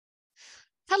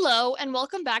Hello, and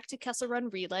welcome back to Kessel Run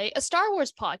Relay, a Star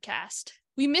Wars podcast.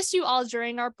 We missed you all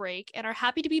during our break and are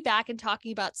happy to be back and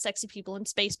talking about sexy people in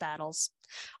space battles.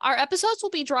 Our episodes will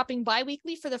be dropping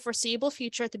bi-weekly for the foreseeable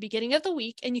future at the beginning of the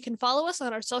week, and you can follow us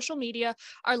on our social media.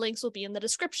 Our links will be in the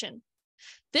description.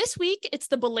 This week, it's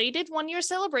the belated one-year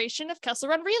celebration of Kessel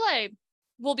Run Relay.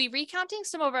 We'll be recounting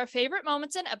some of our favorite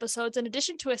moments and episodes in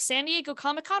addition to a San Diego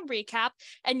Comic-Con recap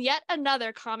and yet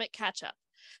another comic catch-up.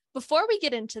 Before we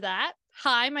get into that,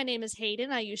 hi, my name is Hayden.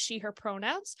 I use she, her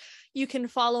pronouns. You can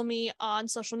follow me on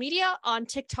social media, on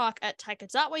TikTok at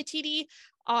taika.ytd,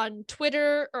 on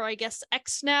Twitter, or I guess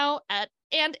X now,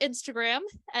 and Instagram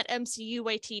at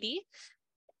MCUYTD.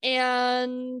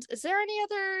 And is there any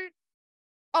other...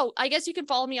 Oh, I guess you can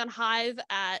follow me on Hive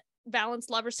at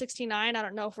BalanceLover69. I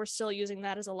don't know if we're still using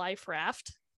that as a life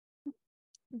raft.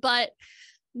 But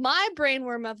my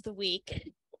brainworm of the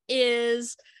week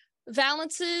is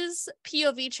Valence's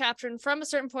POV chapter and From a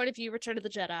Certain Point of View, Return of the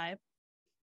Jedi.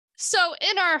 So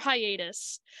in our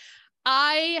hiatus,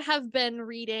 I have been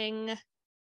reading...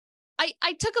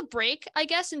 I took a break, I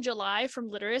guess, in July from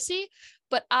literacy,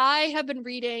 but I have been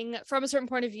reading From a Certain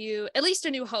Point of View, at least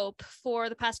A New Hope, for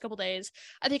the past couple days.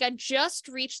 I think I just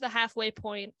reached the halfway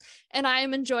point, and I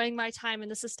am enjoying my time in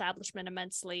this establishment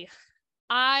immensely.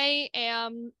 I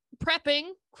am prepping,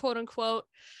 quote unquote,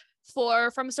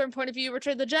 for From a Certain Point of View,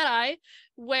 Return of the Jedi,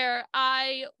 where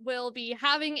I will be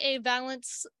having a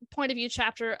Valence point of view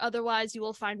chapter. Otherwise, you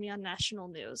will find me on national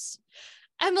news.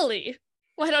 Emily,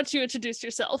 why don't you introduce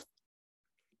yourself?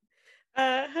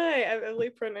 Hi, I'm Emily,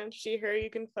 pronouns she, her. You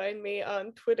can find me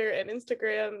on Twitter and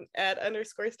Instagram at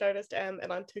 _StardustM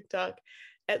and on TikTok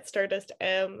at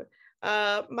StardustM.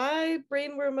 My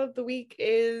brainworm of the week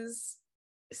is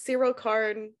Cyril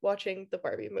Karn watching the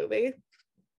Barbie movie.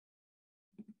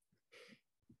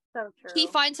 So true. He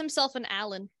finds himself an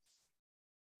Alan.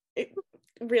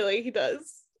 Really, he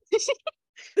does.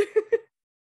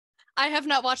 I have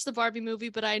not watched the Barbie movie,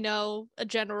 but I know a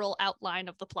general outline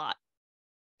of the plot.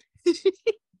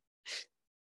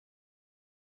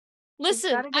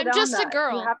 Listen, I'm just a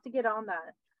girl. You have to get on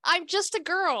that. I'm just a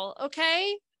girl,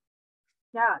 okay?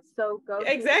 Yeah, so go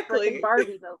exactly. to the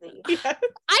Barbie movie. Yeah.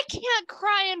 I can't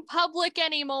cry in public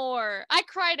anymore. I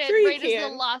cried at Sure Raiders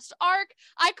of the Lost Ark.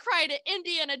 I cried at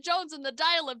Indiana Jones and the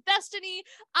Dial of Destiny.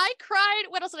 I cried...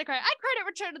 What else did I cry? I cried at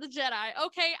Return of the Jedi,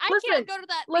 okay? I can't go to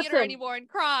that theater anymore and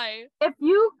cry. If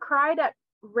you cried at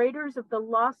Raiders of the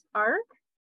Lost Ark,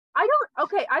 I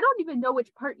don't even know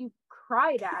which part you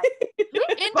cried at.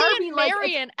 Indian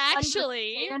Marion,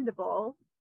 actually. Understandable.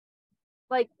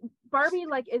 Like, Barbie,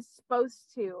 is supposed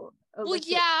to. Well,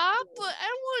 yeah, but I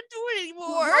don't want to do it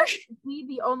anymore. You won't be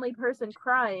the only person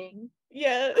crying.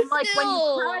 Yeah. And, when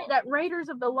you cried at Raiders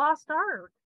of the Lost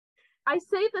Ark. I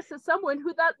say this as someone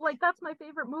who that's my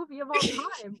favorite movie of all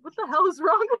time. What the hell is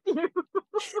wrong with you?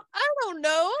 I don't know.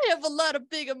 I have a lot of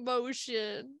big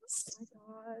emotions. Oh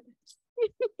my god.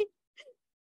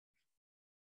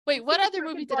 Wait, what other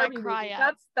movie did I cry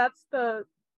at? That's the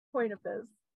point of this.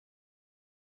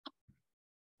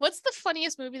 What's the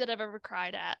funniest movie that I've ever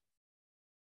cried at?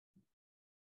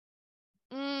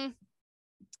 I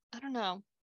don't know.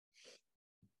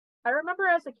 I remember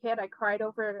as a kid I cried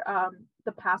over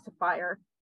The Pacifier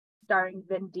starring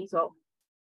Vin Diesel.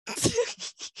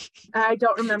 I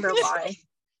don't remember why.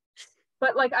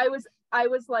 But I was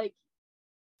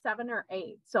 7 or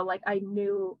 8, so I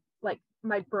knew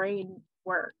my brain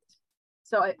worked.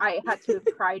 So I had to have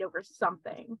cried over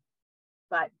something.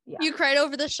 But yeah. You cried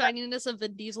over the shininess of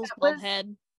Vin Diesel's bald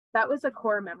head. That was a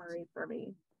core memory for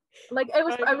me.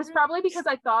 It was probably because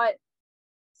I thought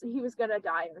he was gonna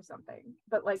die or something.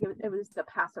 But it was The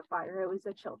Pacifier. It was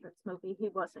a children's movie. He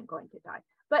wasn't going to die.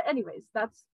 But anyways,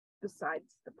 that's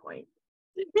besides the point.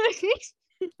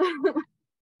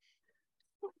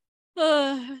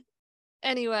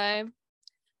 Anyway,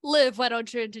 Liv, why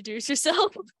don't you introduce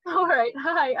yourself? All right.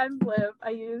 Hi, I'm Liv.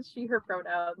 I use she, her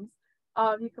pronouns.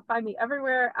 You can find me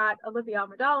everywhere at Olivia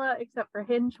Amidala, except for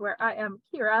Hinge, where I am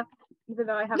Kira, even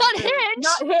though I have Not Hinge!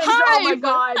 Not Hinge! Hive! Oh my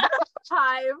god!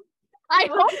 Hive! I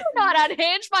hope you're not on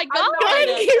Hinge, my god! Go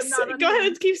ahead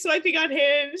and keep swiping on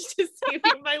Hinge to see if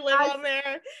you might live on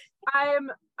there.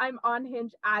 I'm on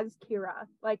Hinge as Kira.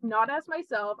 Not as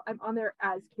myself, I'm on there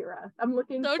as Kira. I'm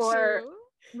looking for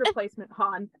replacement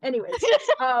Han. Anyways,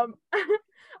 I'm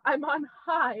on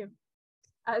Hive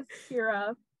as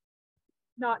Kira,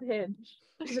 not Hinge,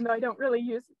 even though I don't really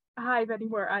use Hive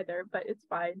anymore either, but it's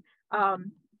fine.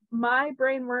 My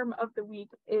brainworm of the week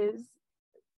is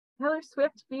Taylor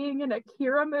Swift being in a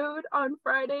Kira mood on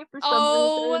Friday for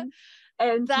some reason,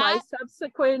 and my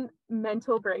subsequent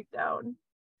mental breakdown.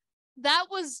 That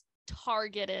was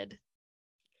targeted.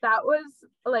 that was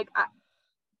like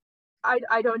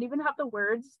I don't even have the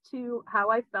words to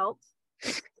how I felt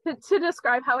to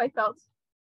describe how I felt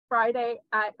Friday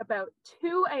at about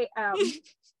 2 a.m.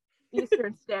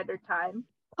 Eastern Standard Time.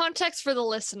 Context for the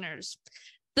listeners.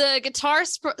 The guitar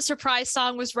surprise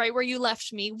song was Right Where You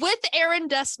Left Me with Aaron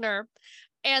Dessner,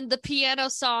 and the piano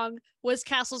song was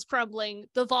Castles Crumbling,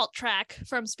 the vault track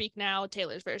from Speak Now,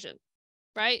 Taylor's version.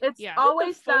 Right? It's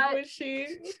always that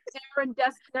Aaron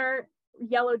Dessner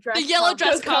yellow dress. The yellow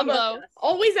dress combo.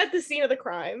 Always at the scene of the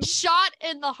crime. Shot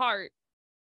in the heart.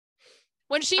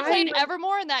 When she played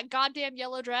Evermore in that goddamn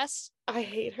yellow dress. I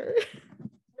hate her.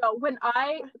 No,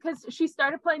 because she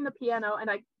started playing the piano and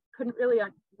I couldn't really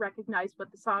recognize what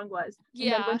the song was.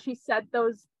 Yeah. And then when she said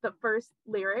the first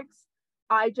lyrics,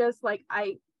 I just like,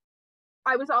 I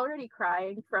was already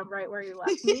crying from Right Where You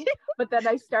Left Me, but then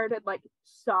I started like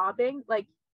sobbing. Like,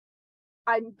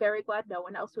 I'm very glad no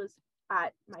one else was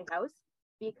at my house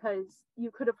because you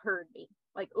could have heard me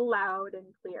like loud and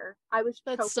clear. I was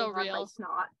choking on my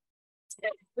snot.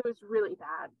 It was really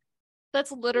bad.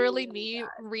 That's literally me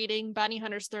reading Bounty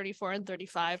Hunters 34 and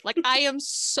 35. Like, I am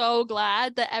so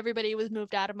glad that everybody was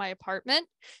moved out of my apartment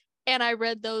and I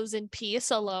read those in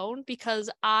peace alone, because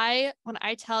when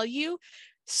I tell you,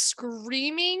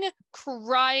 screaming,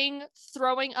 crying,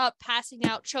 throwing up, passing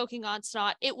out, choking on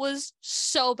snot, it was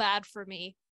so bad for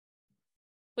me.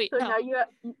 Wait, so now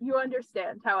you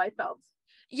understand how I felt.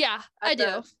 Yeah, I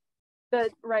do. The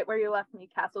Right Where You Left Me,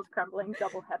 Castles Crumbling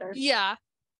doubleheader. Yeah.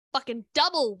 Fucking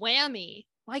double whammy.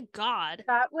 My God.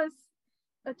 That was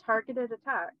a targeted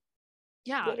attack.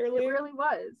 Yeah. Literally. It really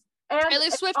was. And Taylor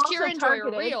Swift, Kieran Joy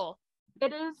are real.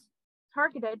 It is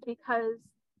targeted because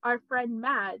our friend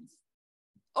Mads,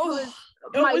 we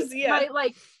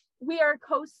are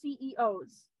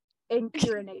co-CEOs in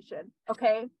Kira Nation,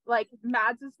 okay? Like,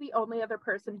 Mads is the only other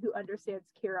person who understands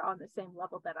Kira on the same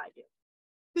level that I do.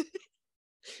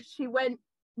 She went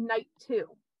night 2,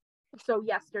 so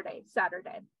yesterday,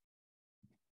 Saturday,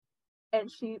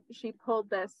 and she pulled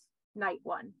this night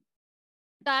 1.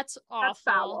 That's awful. That's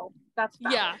foul. That's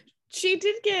foul. Yeah. She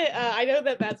did get, I know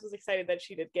that Mads was excited that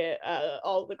she did get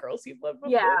all the girls you've loved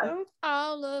before, though.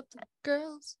 All of the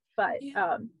girls. But,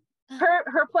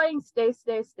 her playing Stay,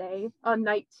 Stay, Stay on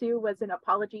night 2 was an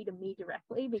apology to me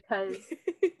directly, because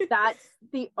that's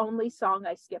the only song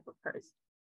I skip of hers.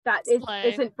 That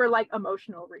isn't for like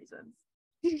emotional reasons.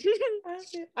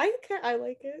 I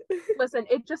like it. Listen,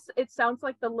 it sounds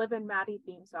like the Liv and Maddie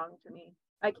theme song to me.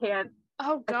 I can't.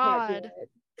 Oh God. I can't do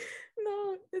it.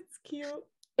 No, it's cute.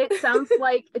 It sounds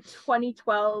like a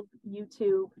 2012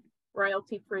 YouTube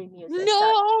royalty-free music.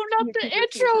 No, not the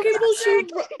intro. Okay,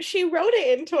 well, she wrote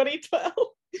it in 2012.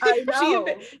 I know.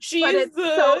 It's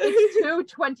too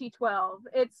 2012.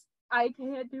 I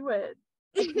can't do it.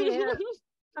 I can't.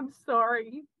 I'm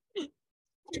sorry.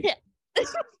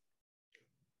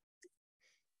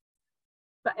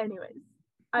 But anyways,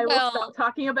 I will stop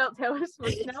talking about Taylor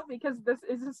Swift now, because this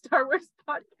is a Star Wars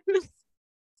podcast.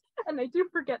 And I do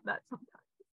forget that sometimes.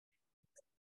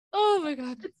 Oh my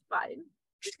God. It's fine.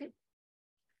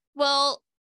 Well,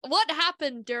 what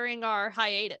happened during our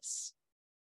hiatus?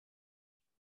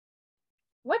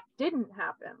 What didn't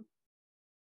happen?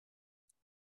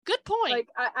 Good point. Like,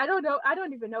 I don't know. I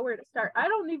don't even know where to start. I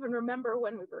don't even remember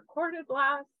when we recorded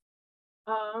last.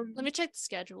 Let me check the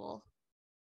schedule.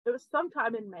 It was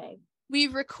sometime in May. We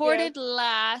recorded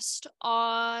last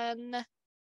on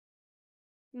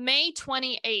May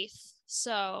 28th.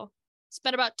 So it's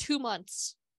been about 2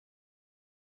 months.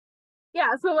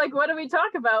 Yeah, so like, what do we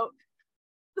talk about?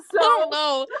 So I don't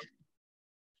know.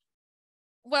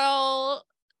 Well,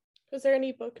 was there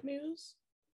any book news?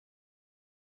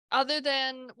 Other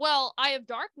than, Eye of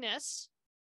Darkness.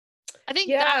 I think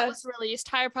that was released.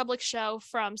 Higher Public show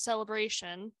from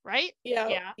Celebration, right?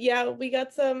 Yeah, we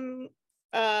got some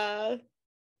the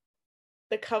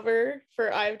cover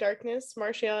for Eye of Darkness,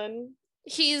 Marcion.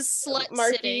 He's slut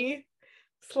sitting.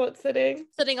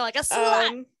 Sitting like a slut.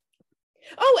 And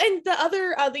the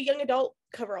other the young adult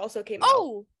cover also came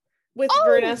out. With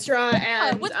Vernestra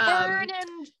and with Vern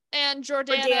and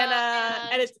Jordana.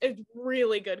 And it's a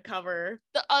really good cover.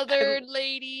 The other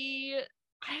lady,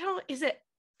 is it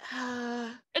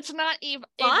it's not Sly?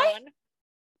 Avon.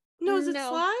 No, is it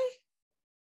Sly?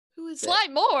 Who is Sly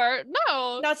it? Moore?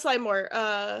 No. Not Sly Moore.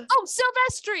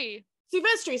 Silvestri.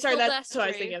 Sorry, that's what I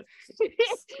was thinking of.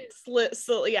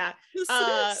 Yeah.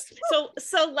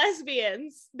 So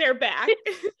lesbians, they're back.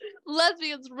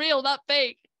 Lesbians, real, not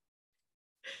fake.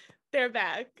 They're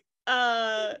back.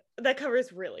 That cover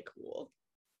is really cool.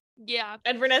 Yeah.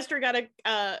 And Vernestra got a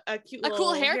cute little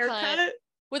cool haircut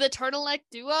with a turtleneck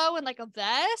duo and like a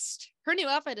vest. Her new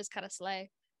outfit is kind of slay.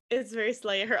 It's very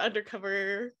slay. Her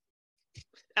undercover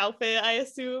outfit, I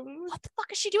assume. What the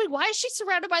fuck is she doing? Why is she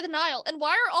surrounded by the Nile? And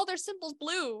why are all their symbols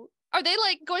blue? Are they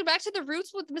like going back to the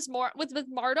roots with Miss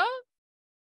Marta?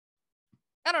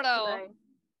 I don't know. Right.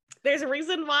 There's a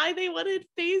reason why they wanted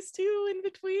phase 2 in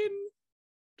between.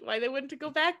 Why they wanted to go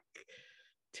back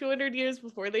 200 years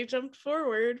before they jumped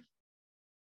forward.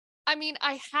 I mean,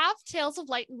 I have Tales of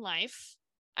Light and Life.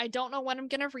 I don't know when I'm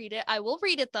gonna read it. I will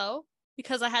read it though,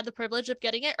 because I had the privilege of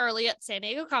getting it early at San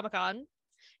Diego Comic-Con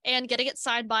and getting it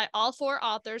signed by all 4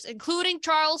 authors, including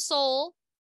Charles Soule,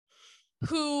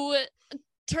 who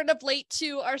turned up late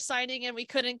to our signing and we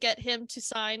couldn't get him to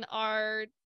sign our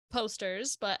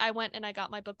posters, but I went and I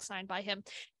got my book signed by him.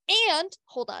 And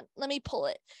hold on, let me pull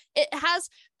it. It has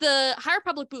the High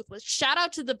Republic booth, which shout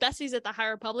out to the besties at the High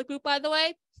Republic booth, by the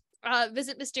way.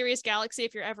 Visit Mysterious Galaxy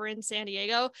if you're ever in San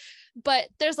Diego. But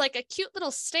there's like a cute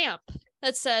little stamp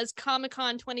that says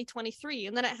Comic-Con 2023,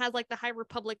 and then it has like the High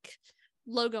Republic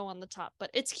logo on the top, but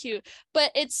it's cute.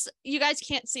 But it's, you guys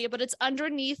can't see it, but it's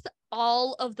underneath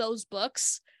all of those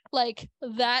books. Like,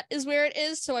 that is where it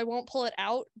is, so I won't pull it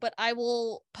out, but I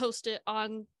will post it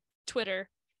on Twitter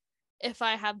if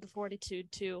I have the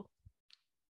fortitude to.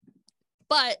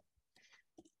 But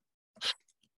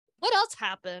what else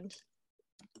happened?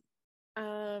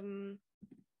 I'm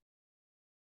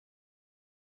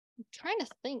trying to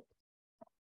think.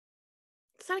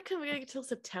 It's not coming until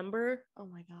September. Oh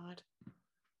my god.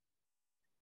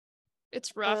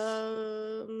 It's rough.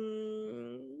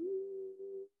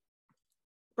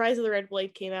 Rise of the Red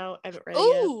Blade came out. I haven't read it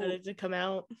yet, but it did come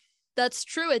out. That's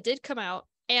true. It did come out.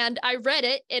 And I read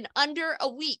it in under a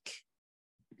week.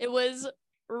 It was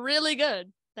really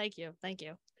good. Thank you. Thank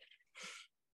you.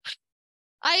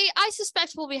 I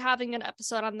suspect we'll be having an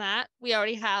episode on that. We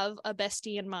already have a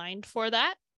bestie in mind for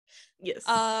that. Yes.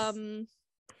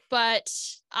 But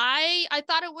I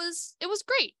thought it was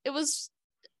great.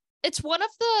 It's one of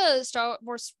the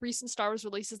most recent Star Wars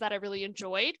releases that I really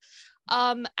enjoyed.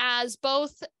 As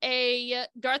both a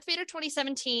Darth Vader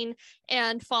 2017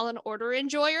 and Fallen Order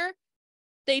enjoyer,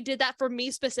 they did that for me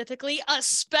specifically,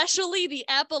 especially the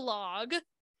epilogue,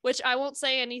 which I won't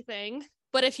say anything,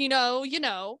 but if you know, you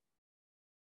know.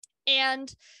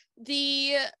 And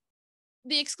the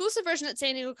exclusive version at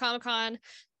San Diego Comic-Con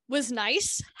was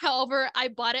nice. However, I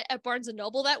bought it at Barnes &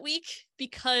 Noble that week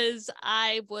because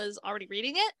I was already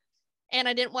reading it and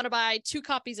I didn't want to buy 2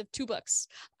 copies of 2 books.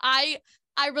 I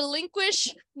relinquish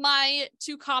my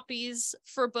 2 copies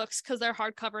for books because they're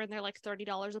hardcover and they're like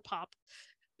 $30 a pop.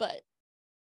 But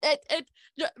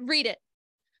read it.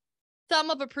 Thumb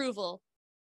of approval.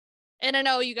 And I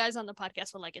know you guys on the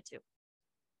podcast will like it too.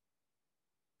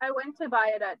 I went to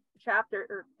buy it at Chapter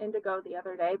or Indigo the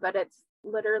other day, but it's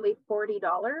literally $40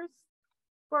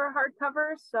 for a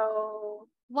hardcover. So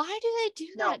why do they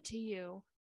do that to you?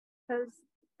 Because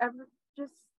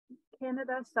just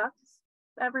Canada sucks.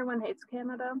 Everyone hates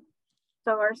Canada,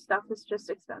 so our stuff is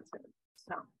just expensive.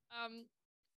 So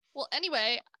well,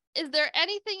 anyway, is there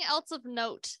anything else of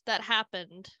note that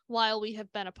happened while we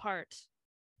have been apart?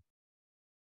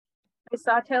 I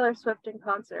saw Taylor Swift in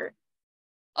concert.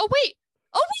 Oh wait,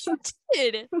 you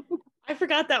did. I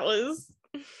forgot that was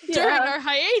during our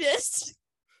hiatus.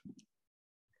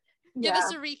 Give Yeah.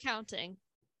 us a recounting.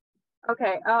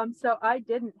 Okay, so I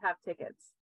didn't have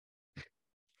tickets,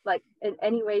 like in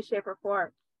any way, shape, or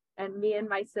form, and me and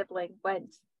my sibling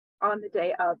went on the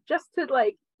day of just to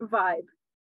like vibe.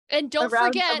 And don't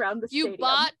forget, around the you stadium.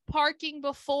 bought parking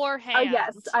beforehand. Oh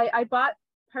yes, I bought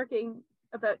parking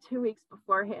about 2 weeks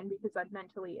beforehand because I'm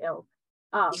mentally ill.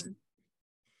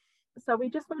 So we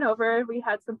just went over, we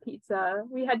had some pizza.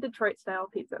 We had Detroit style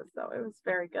pizza, so it was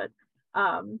very good.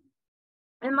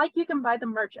 And like you can buy the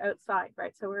merch outside,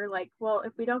 right? So we're like, well,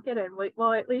 if we don't get in,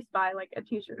 we'll at least buy like a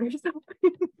t-shirt or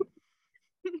something.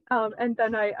 And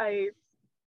then I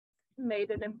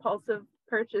made an impulsive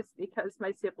purchase because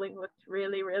my sibling looked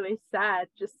really, really sad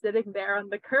just sitting there on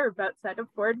the curb outside of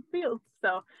Ford Field.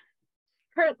 So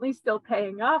currently still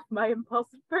paying off my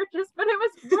impulsive purchase, but it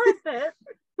was worth it.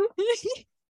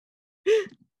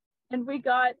 And we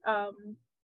got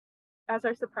as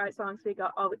our surprise songs, we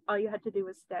got all you had to do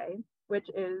was stay, which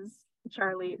is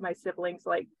Charlie, my sibling's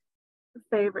like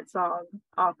favorite song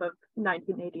off of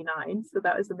 1989. So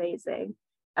that was amazing.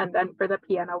 And then for the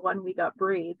piano one, we got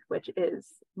Breathe, which is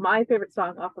my favorite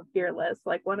song off of Fearless,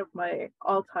 like one of my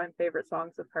all-time favorite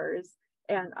songs of hers.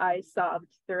 And I sobbed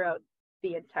throughout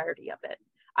the entirety of it.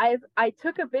 I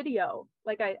took a video,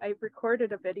 like I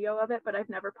recorded a video of it, but I've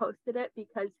never posted it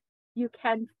because you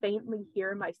can faintly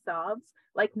hear my sobs,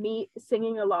 like me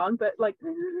singing along, but like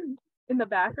in the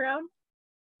background.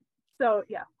 So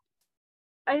yeah,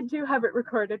 I do have it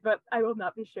recorded, but I will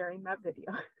not be sharing that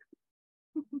video.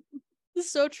 This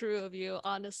is so true of you,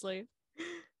 honestly.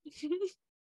 It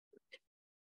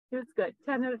was good.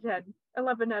 10 out of 10.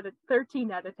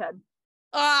 13 out of 10.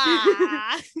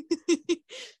 Ah!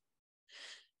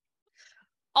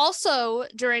 Also,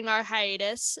 during our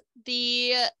hiatus,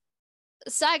 the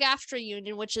SAG-AFTRA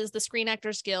union, which is the Screen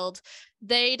Actors Guild,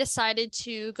 they decided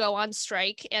to go on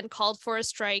strike and called for a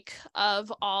strike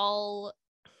of all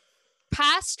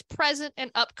past, present,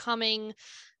 and upcoming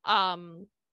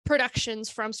productions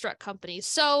from struck companies.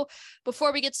 So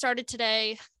before we get started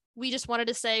today, we just wanted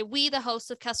to say we, the hosts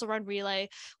of Kessel Run Relay,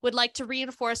 would like to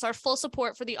reinforce our full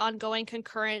support for the ongoing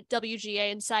concurrent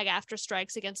WGA and SAG-AFTRA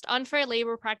strikes against unfair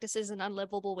labor practices and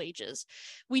unlivable wages.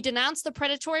 We denounce the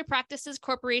predatory practices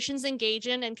corporations engage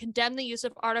in and condemn the use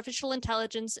of artificial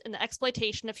intelligence in the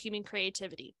exploitation of human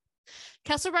creativity.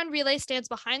 Kessel Run Relay stands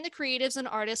behind the creatives and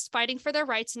artists fighting for their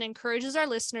rights and encourages our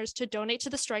listeners to donate to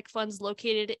the strike funds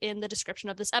located in the description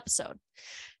of this episode.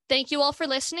 Thank you all for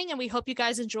listening, and we hope you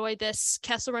guys enjoy this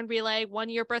Kessel Run Relay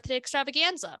 1-year birthday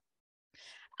extravaganza.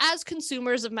 As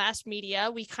consumers of mass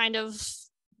media, we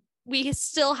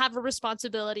still have a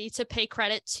responsibility to pay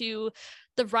credit to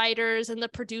the writers and the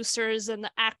producers and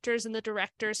the actors and the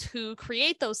directors who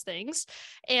create those things.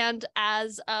 And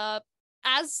as a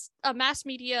mass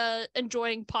media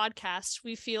enjoying podcast,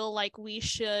 we feel like we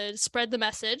should spread the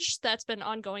message that's been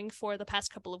ongoing for the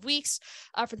past couple of weeks,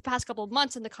 for the past couple of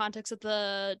months in the context of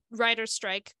the writer's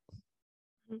strike.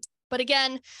 But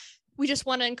again, we just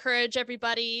want to encourage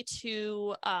everybody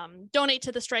to donate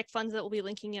to the strike funds that we'll be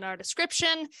linking in our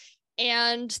description.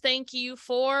 And thank you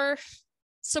for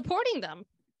supporting them.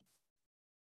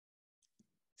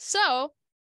 So,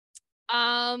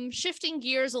 shifting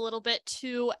gears a little bit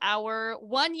to our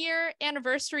 1-year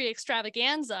anniversary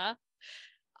extravaganza.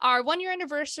 Our 1-year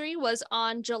anniversary was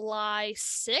on July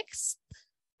 6th.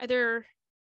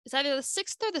 It's either the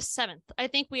 6th or the 7th. I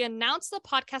think we announced the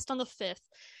podcast on the 5th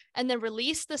and then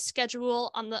released the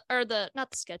schedule on the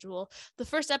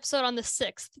first episode on the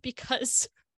 6th because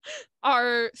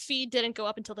our feed didn't go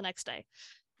up until the next day.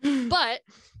 But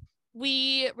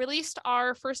we released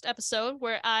our first episode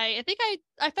where I think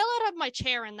I fell out of my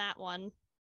chair in that one.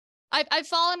 I've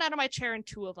fallen out of my chair in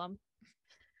 2 of them,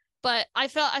 but I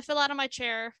fell out of my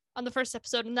chair on the first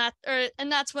episode, and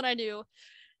that's when I knew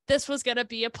this was gonna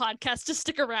be a podcast to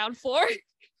stick around for.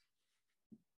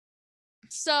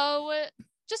 So,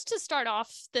 just to start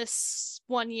off this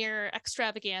 1-year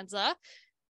extravaganza,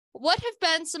 what have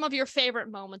been some of your favorite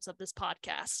moments of this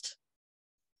podcast?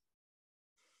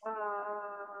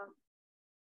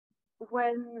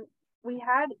 When we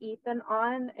had Ethan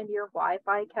on and your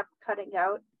Wi-Fi kept cutting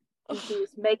out and he was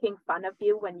making fun of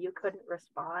you when you couldn't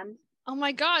respond. Oh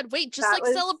my god, wait, just that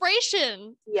like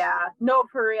Celebration. Yeah, no,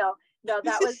 for real. No,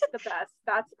 that was the best.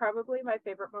 That's probably my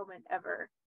favorite moment ever.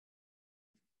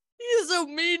 He's so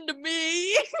mean to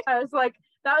me. I was like,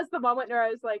 that was the moment where I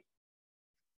was like,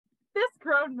 this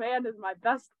grown man is my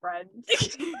best friend. He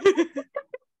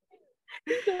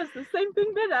does the same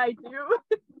thing that I do.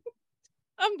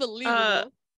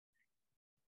 Unbelievable.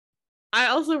 I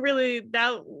also really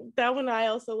that one I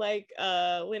also like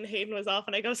when Hayden was off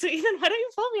and I go, so Ethan, why don't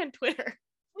you follow me on Twitter?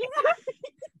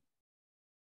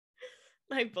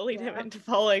 I bullied him into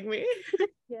following me.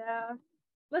 Yeah.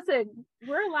 Listen,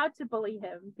 we're allowed to bully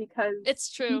him because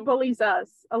it's true. He bullies us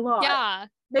a lot. Yeah.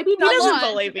 Maybe not. He doesn't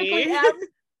bully me.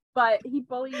 But he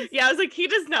bullies. Yeah, I was like, he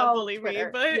does not bully Twitter.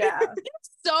 Me, but yeah. He's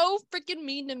so freaking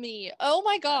mean to me. Oh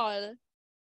my god.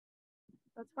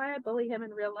 That's why I bully him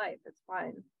in real life. It's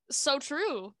fine. So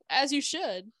true. As you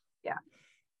should. Yeah.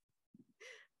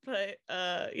 But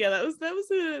yeah, that was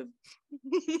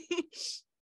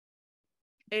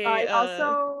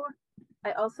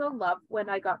I also love when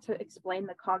I got to explain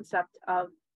the concept of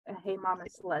a Hey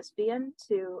Mama's lesbian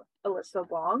to Alyssa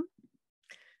Wong.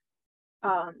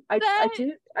 I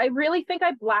really think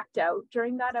I blacked out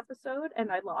during that episode and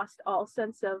I lost all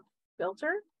sense of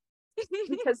filter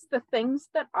because the things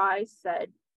that I said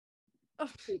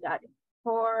to that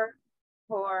poor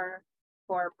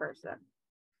person.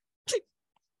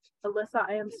 Alyssa,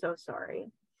 I am so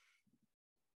sorry.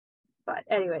 But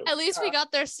anyways. At least we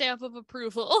got their stamp of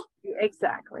approval.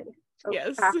 Exactly. So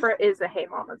yes. Afra is a Hey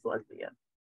Mama's lesbian.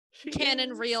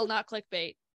 Canon, real, not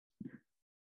clickbait.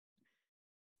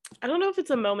 I don't know if it's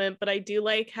a moment, but I do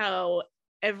like how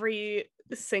every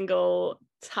single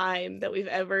time that we've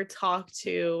ever talked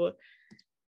to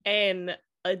an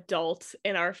adult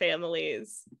in our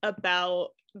families about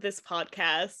this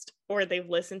podcast, or they've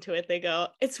listened to it, they go,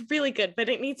 it's really good, but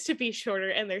it needs to be shorter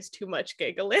and there's too much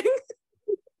giggling.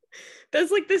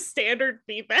 That's like the standard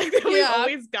feedback that we've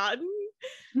always gotten.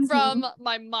 from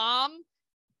my mom,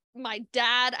 my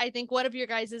dad, I think one of your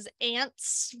guys'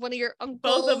 aunts, one of your uncles.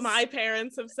 Both of my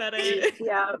parents have said it.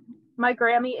 Yeah, my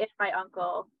Grammy and my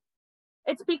uncle.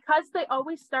 It's because they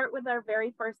always start with our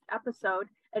very first episode,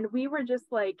 and we were just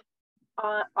like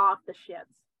off the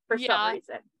shits for some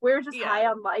reason. We were just high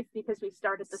on life because we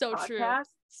started this podcast.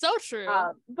 So true.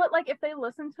 But like, if they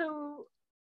listen to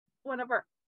one of our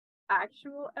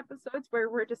actual episodes where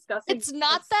we're discussing, it's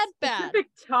not that bad. Specific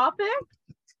topic,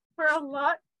 we're a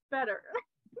lot better.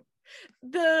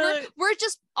 We're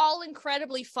just all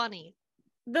incredibly funny.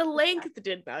 The length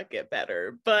did not get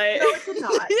better, but no, it did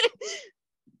not.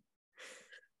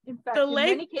 In fact, in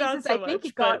many cases, I think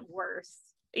it got worse.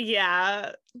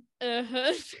 Yeah.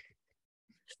 Uh-huh.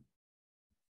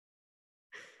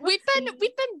 We've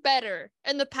been better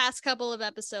in the past couple of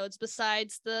episodes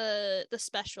besides the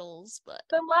specials, but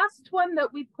the last one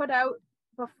that we put out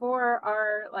before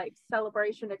our like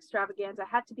celebration extravaganza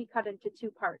had to be cut into 2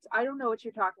 parts. I don't know what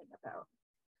you're talking about.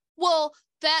 Well,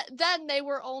 then they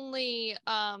were only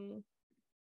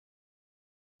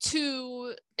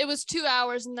it was 2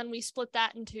 hours, and then we split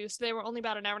that in 2, so they were only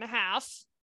about an hour and a half,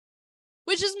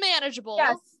 which is manageable.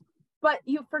 Yes, but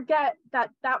you forget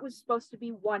that was supposed to be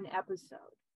 1 episode.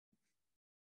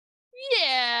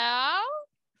 Yeah.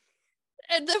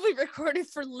 And then we recorded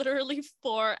for literally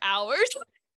 4 hours.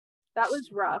 That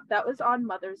was rough. That was on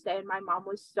Mother's Day, and my mom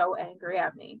was so angry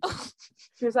at me.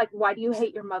 She was like, "Why do you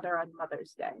hate your mother on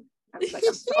Mother's Day?" I was like,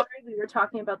 "I'm sorry, we were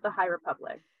talking about the High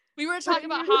Republic." We were talking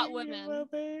about hot women.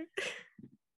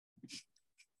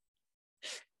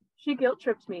 She guilt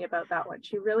tripped me about that one.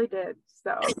 She really did.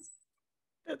 So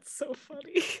that's so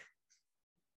funny.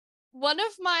 One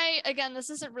of my, again, this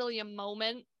isn't really a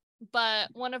moment, but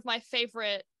one of my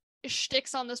favorite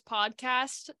shticks on this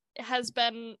podcast has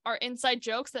been our inside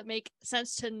jokes that make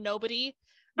sense to nobody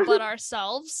but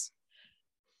ourselves.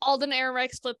 Alden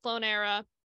Ehrenreich's flip phone era.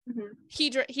 Mm-hmm.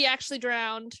 He actually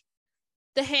drowned.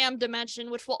 The ham dimension,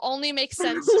 which will only make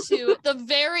sense to the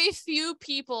very few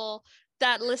people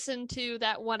that listen to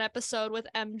that one episode with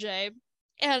MJ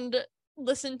and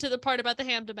listen to the part about the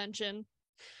ham dimension.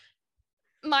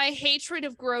 My hatred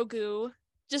of Grogu,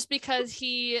 just because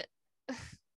he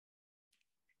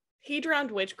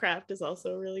drowned witchcraft is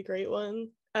also a really great one.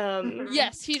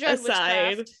 Yes, he drowned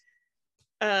witchcraft.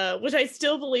 Which I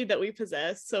still believe that we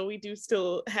possess, so we do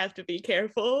still have to be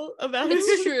careful about it.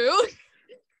 It's true.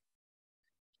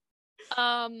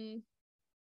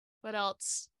 What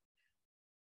else?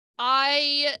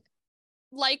 I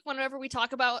like whenever we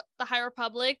talk about the High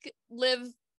Republic, Liv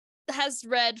has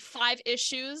read 5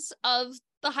 issues of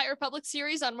the High Republic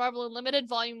series on Marvel Unlimited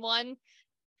Volume 1,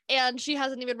 and she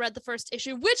hasn't even read the first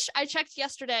issue, which I checked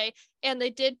yesterday, and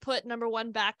they did put number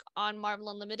 1 back on Marvel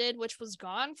Unlimited, which was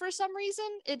gone for some reason.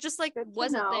 It just like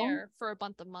wasn't there for a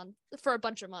bunch of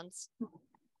months.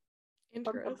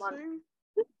 Interesting.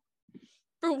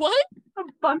 For what?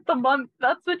 A month.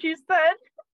 That's what you said.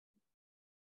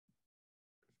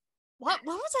 What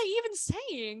was I even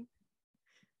saying?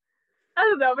 I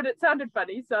don't know, but it sounded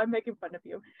funny, so I'm making fun of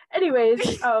you.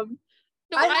 Anyways,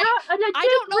 No, I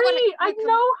don't know I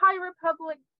know High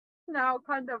Republic now,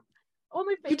 kind of.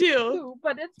 Only phase 2,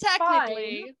 but it's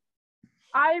technically fine.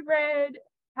 I read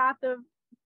Path of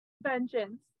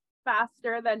Vengeance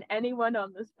faster than anyone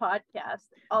on this podcast.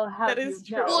 I'll have that is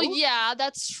you true. know. Well, yeah,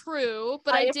 that's true,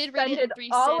 but I did read it in 3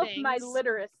 all sittings. of my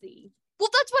literacy. Well,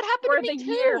 that's what happened for to me the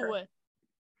too. Year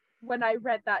when I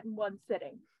read that in 1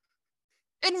 sitting.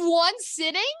 In 1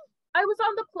 sitting? I was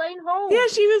on the plane home. Yeah,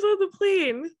 she was on the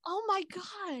plane. Oh my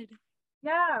god.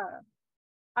 Yeah.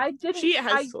 I didn't. She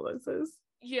has sources.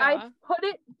 Yeah. I put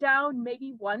it down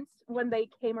maybe once when they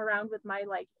came around with my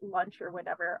like lunch or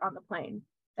whatever on the plane.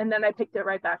 And then I picked it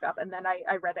right back up, and then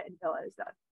I read it until I was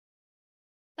done.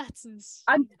 That's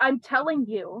insane. I'm telling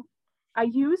you, I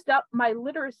used up my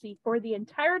literacy for the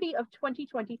entirety of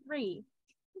 2023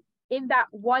 in that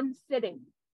 1 sitting.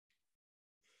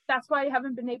 That's why I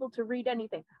haven't been able to read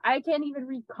anything. I can't even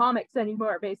read comics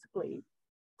anymore, basically.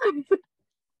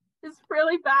 It's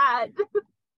really bad.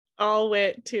 All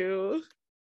went to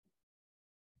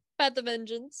Path of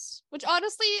Vengeance. Which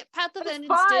honestly, Path of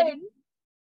Vengeance did.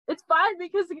 It's fine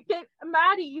because it get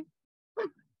Maddie.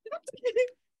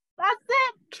 That's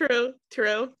it.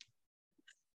 True.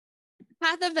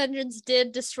 Path of Vengeance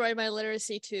did destroy my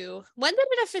literacy too. When did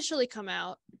it officially come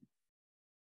out?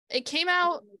 It came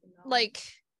out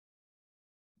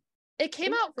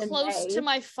close to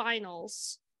my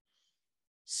finals.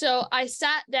 So I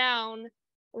sat down,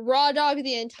 raw dogged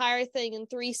the entire thing in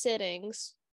 3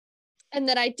 sittings, and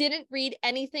then I didn't read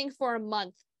anything for a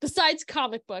month besides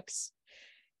comic books.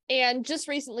 And just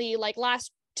recently, like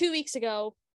 2 weeks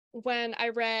ago, when I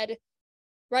read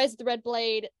Rise of the Red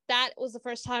Blade, that was the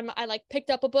first time I like picked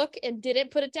up a book and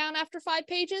didn't put it down after 5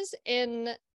 pages in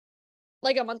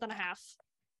like a month and a half.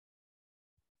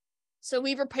 So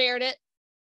we've repaired it.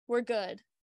 We're good.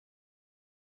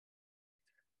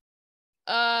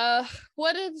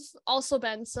 What have also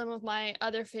been some of my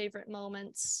other favorite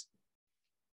moments?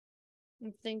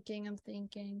 I'm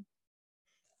thinking.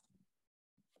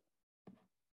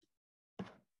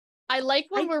 I like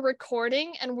when we're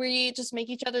recording and we just make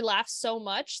each other laugh so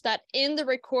much that in the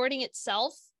recording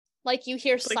itself, like you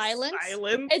hear silence.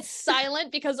 It's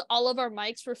silent because all of our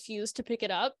mics refuse to pick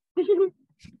it up.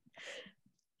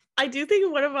 I do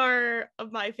think one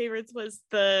of my favorites was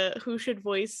the Who Should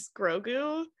Voice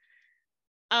Grogu.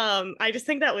 I just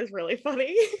think that was really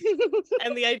funny.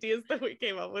 And the ideas that we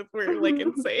came up with were like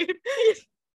insane.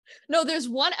 No, there's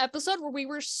one episode where we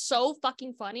were so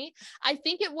fucking funny. I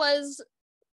think it was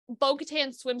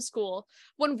Bo-Katan Swim School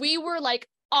when we were like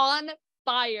on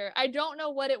fire. I don't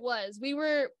know what it was. We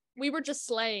were just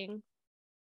slaying.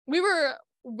 We were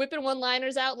whipping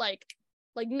one-liners out like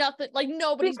nothing, like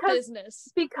nobody's business.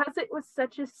 Because it was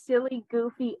such a silly,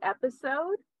 goofy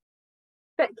episode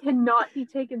that cannot be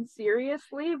taken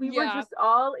seriously. We were just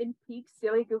all in peak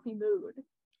silly, goofy mood.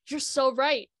 You're so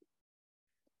right.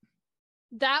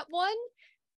 That one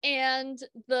and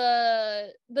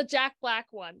the Jack Black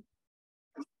one.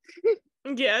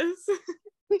 Yes.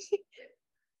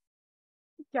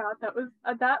 Yeah,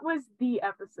 that was the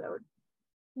episode.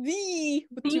 The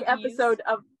episode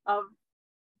of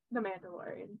The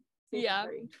Mandalorian. Yeah,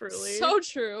 3. Truly. So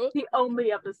true. The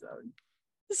only episode.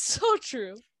 So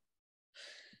true.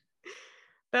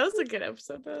 That was a good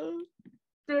episode though.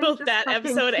 Both that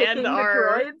episode and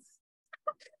our droids.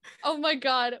 Oh my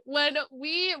god. When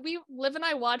we Liv and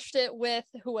I watched it with,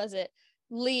 who was it?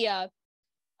 Leah,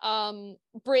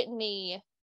 Brittany,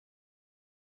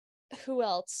 who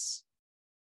else?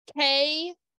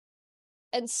 Kay,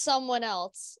 and someone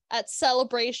else at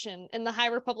Celebration in the High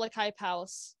Republic Hype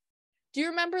House. Do you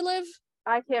remember, Liv?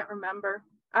 I can't remember.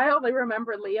 I only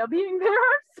remember Leah being there. I'm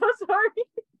so sorry.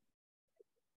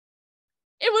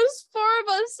 It was 4 of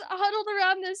us huddled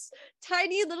around this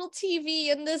tiny little TV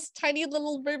in this tiny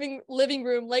little living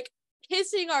room, like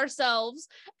kissing ourselves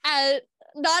at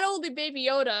not only Baby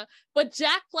Yoda, but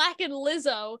Jack Black and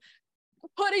Lizzo,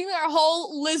 putting their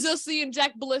whole Lizzo-C and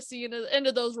Jack Blissy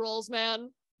into those roles, man.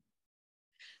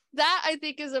 That, I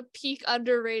think, is a peak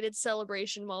underrated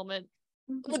Celebration moment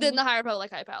within the High Republic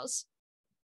Hype House.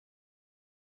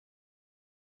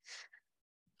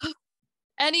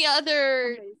 Any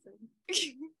other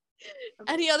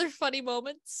any other funny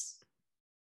moments?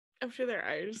 I'm sure there are.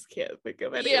 I just can't think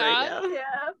of any right now.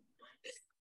 Yeah.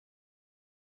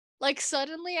 Like,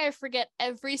 suddenly I forget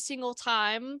every single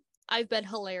time I've been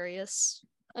hilarious,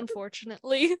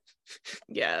 unfortunately.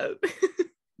 Yeah.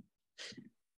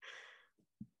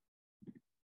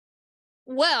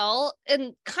 Well,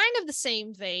 in kind of the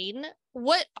same vein,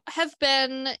 what have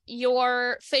been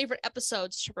your favorite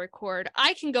episodes to record?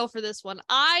 I can go for this one.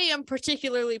 I am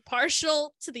particularly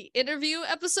partial to the interview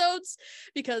episodes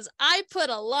because I put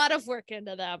a lot of work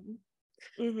into them.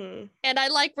 Mm-hmm. And I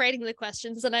like writing the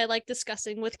questions, and I like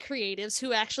discussing with creatives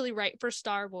who actually write for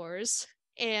Star Wars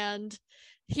and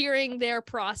hearing their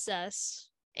process.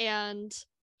 And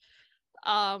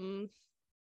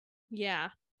yeah.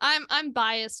 I'm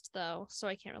biased though, so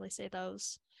I can't really say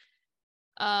those.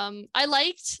 I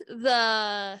liked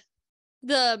the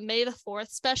May the 4th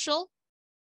special.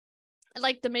 I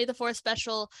liked the May the 4th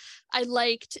special. I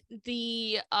liked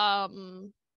the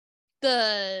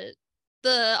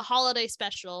holiday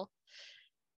special.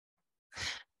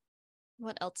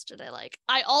 What else did I like?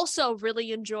 I also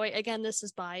really enjoy, again, this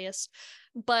is biased,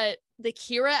 but the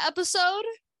Kira episode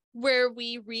where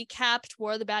we recapped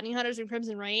War of the Bounty Hunters and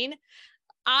Crimson Reign.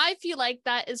 I feel like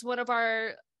that is one of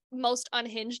our most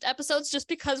unhinged episodes just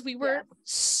because we were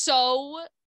so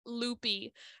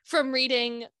loopy from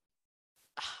reading.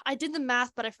 I did the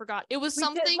math, but I forgot. It was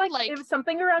something like it was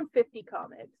something around 50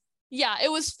 comics. Yeah,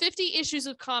 it was 50 issues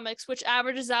of comics, which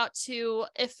averages out to,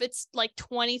 if it's like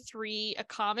 23 a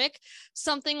comic,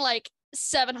 something like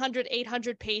 700,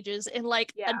 800 pages in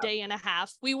like a day and a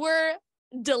half. We were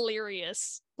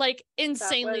delirious, like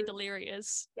insanely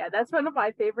delirious. Yeah, that's one of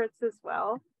my favorites as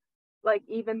well. Like,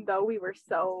 even though we were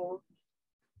so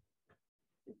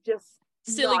just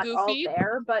silly, not goofy all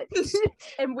there, but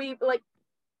and we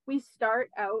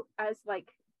start out as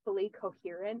like fully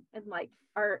coherent, and like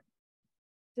our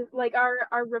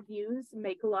reviews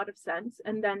make a lot of sense,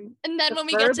 and then when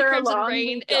we get to Crimson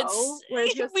Reign, we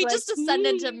like, just descend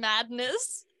into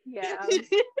madness. Yeah.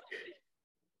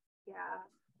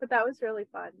 Yeah. But that was really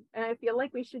fun. And I feel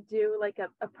like we should do like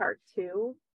a part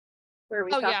 2 where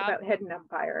we talk about Hidden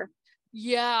Empire.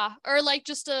 Yeah, or like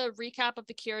just a recap of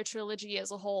the Kira trilogy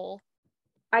as a whole.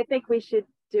 I think we should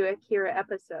do a Kira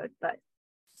episode, but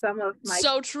some of my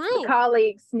true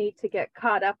colleagues need to get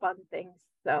caught up on things,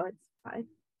 so it's fine.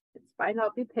 It's fine.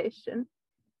 I'll be patient.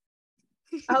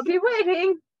 I'll be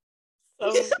waiting.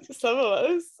 Some of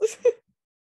us.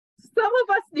 Some of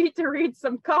us need to read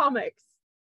some comics.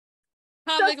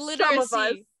 Comic Just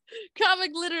literacy.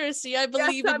 Comic literacy. I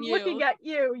believe in you. I'm looking at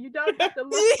you. You don't have to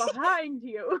look behind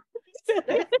you.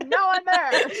 There's no one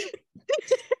there.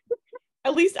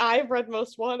 At least I've read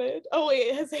Most Wanted. Oh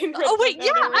wait, has Zane read? Oh wait,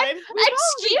 yeah.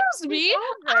 Excuse me.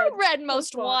 I read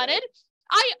Most Wanted.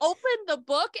 I opened the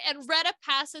book and read a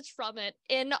passage from it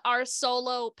in our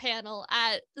solo panel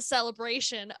at the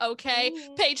celebration. Okay,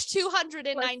 page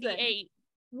 298. Listen,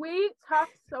 we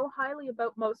talked so highly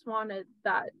about Most Wanted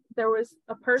that there was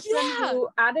a person who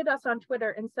added us on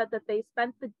Twitter and said that they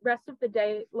spent the rest of the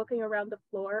day looking around the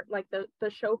floor, like the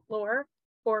show floor,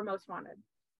 for Most Wanted.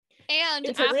 And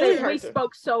we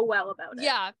spoke so well about it.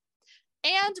 Yeah.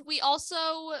 And we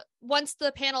also, once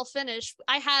the panel finished,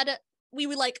 we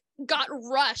like got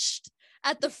rushed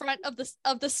at the front of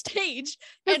the stage,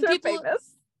 and people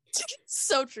famous.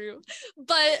 So true.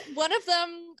 But one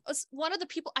of the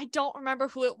people, I don't remember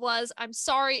who it was, I'm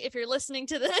sorry if you're listening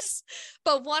to this,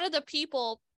 but one of the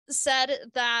people said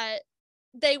that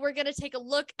they were going to take a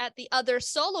look at the other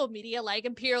solo media like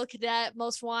Imperial Cadet,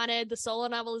 Most Wanted, the solo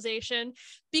novelization,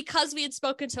 because we had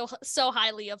spoken so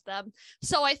highly of them.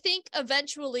 So I think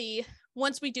eventually,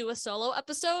 once we do a solo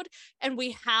episode and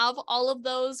we have all of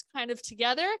those kind of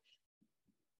together,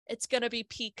 it's going to be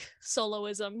peak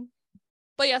soloism.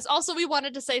 But yes, also we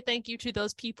wanted to say thank you to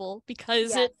those people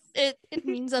because it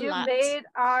means a lot. You made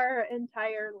our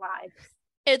entire lives.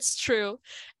 It's true.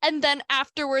 And then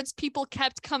afterwards, people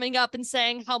kept coming up and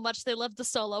saying how much they loved the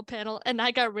solo panel, and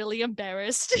I got really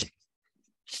embarrassed.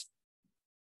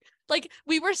 Like,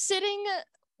 we were sitting...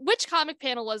 Which comic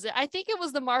panel was it? I think it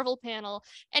was the Marvel panel,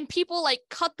 and people, like,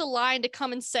 cut the line to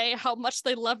come and say how much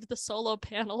they loved the solo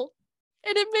panel.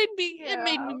 And it made me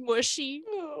mushy.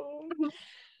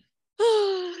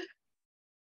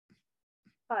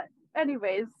 But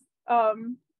anyways, I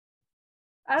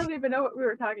don't even know what we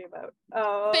were talking about.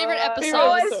 Favorite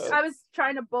episodes. I was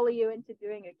trying to bully you into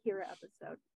doing a Kira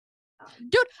episode.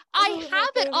 Dude, I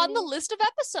have it on the list of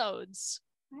episodes.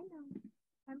 I know.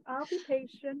 I'll be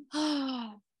patient.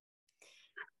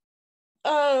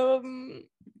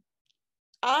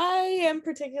 I am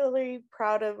particularly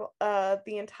proud of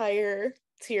the entire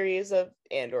series of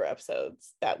Andor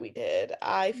episodes that we did.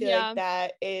 I feel like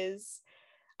that is,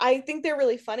 I think they're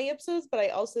really funny episodes, but I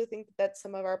also think that that's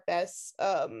some of our best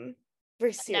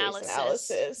very serious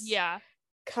analysis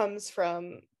comes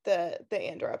from the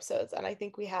Andor episodes, and I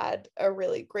think we had a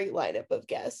really great lineup of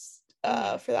guests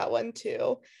for that one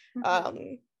too.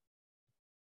 So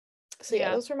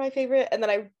those were my favorite, and then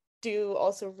I do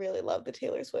also really love the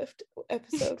Taylor Swift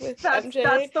episode with MJ.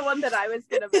 That's the one that I was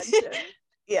gonna mention.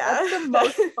 That's the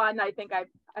most fun I think I've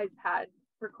had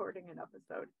recording an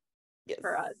episode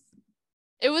for us.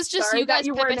 It was just Sorry you guys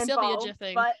Pepe Sylvia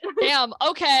thing. But... Damn,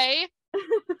 okay.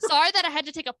 Sorry that I had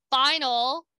to take a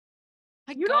final.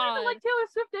 You don't even like Taylor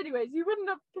Swift anyways. You wouldn't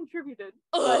have contributed.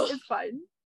 But it's fine.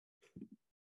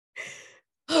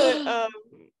 But,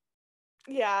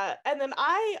 and then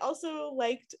I also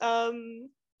liked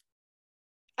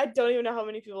I don't even know how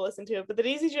many people listened to it, but the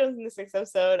Daisy Jones in the 6th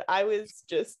episode,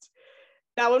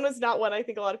 that one was not one I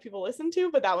think a lot of people listened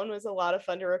to, but that one was a lot of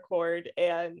fun to record,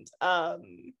 and I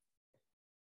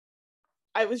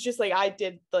was just like,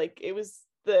 it was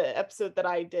the episode that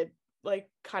I did like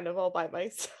kind of all by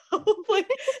myself, like,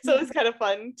 so it was kind of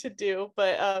fun to do,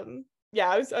 but I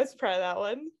was proud of that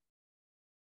one.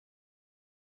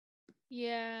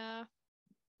 Yeah.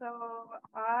 So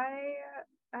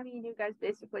I mean, you guys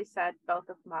basically said both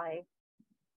of my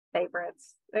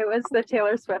favorites. It was the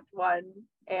Taylor Swift one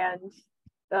and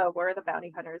the Where Are the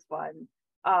Bounty Hunters one.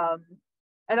 And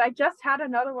I just had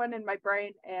another one in my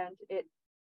brain and it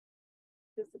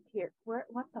disappeared. What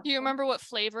the Do you remember what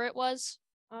flavor it was?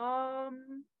 Oh,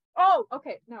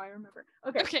 okay. Now I remember.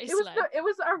 Okay. It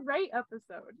was our Ray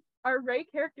episode. Our Ray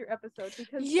character episode,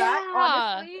 because that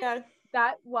honestly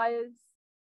that was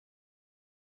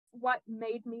what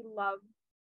made me love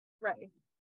Ray.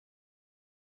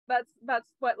 That's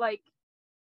what, like,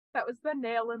 that was the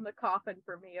nail in the coffin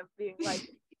for me of being like,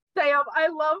 damn, I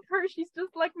love her. She's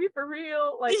just like me for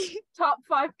real. Like, top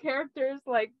 5 characters.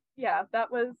 Like, yeah, that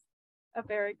was a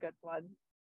very good one.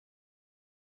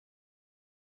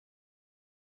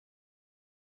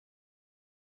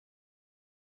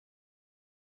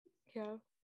 Yeah.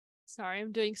 Sorry,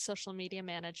 I'm doing social media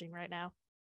managing right now.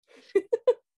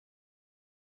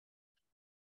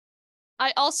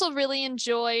 I also really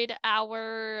enjoyed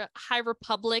our High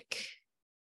Republic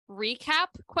recap ?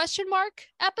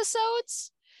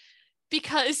 Episodes,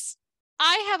 because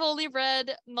I have only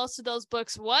read most of those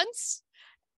books once,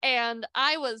 and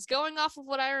I was going off of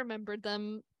what I remembered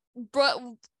them, but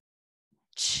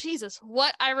Jesus,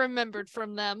 what I remembered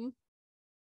from them.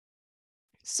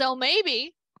 So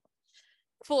maybe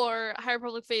for High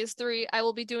Republic Phase 3, I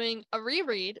will be doing a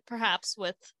reread, perhaps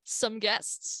with some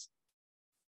guests.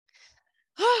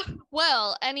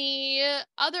 Well, any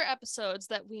other episodes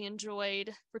that we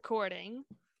enjoyed recording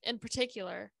in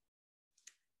particular?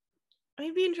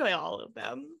 We enjoy all of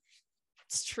them.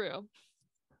 It's true.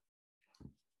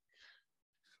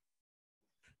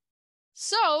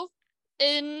 So,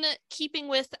 in keeping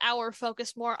with our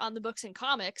focus more on the books and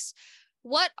comics,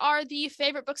 what are the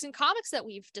favorite books and comics that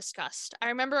we've discussed? I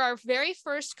remember our very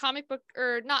first comic / book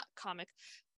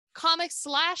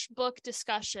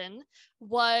discussion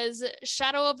was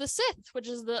Shadow of the Sith, which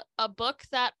is a book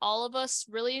that all of us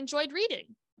really enjoyed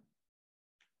reading.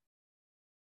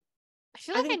 I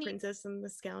feel like Princess and the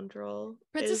Scoundrel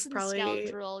Princess is and probably the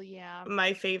Scoundrel, yeah,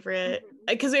 my favorite,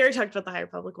 because we already talked about the High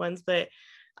Republic ones, but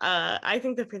I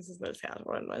think the Princess and the Scoundrel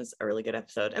one was a really good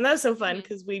episode, and that was so fun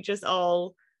because we just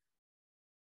all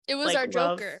it was our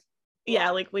Joker. Yeah,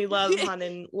 like we love Han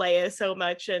and Leia so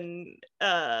much, and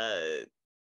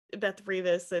Beth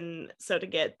Revis, and so to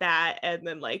get that, and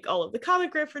then like all of the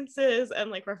comic references and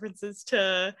like references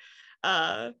to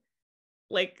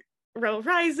like Rebel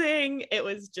Rising, it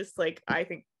was just like, I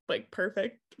think, like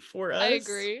perfect for us. I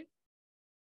agree.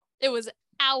 It was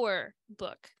our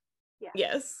book. Yeah.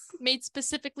 Yes. Made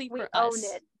specifically for us. We own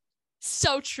it.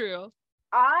 So true.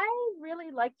 I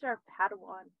really liked our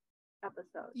Padawan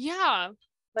episode. Yeah.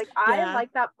 Like, I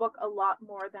like that book a lot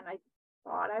more than I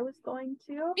thought I was going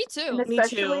to. Me too. And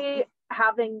especially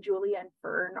having Julie and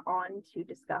Fern on to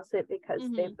discuss it, because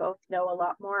they both know a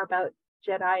lot more about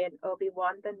Jedi and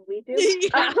Obi-Wan than we do.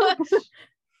 Yeah.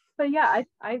 But yeah,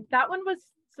 I that one was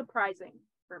surprising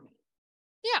for me.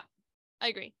 Yeah, I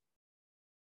agree.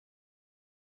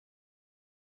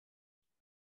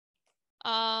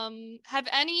 Have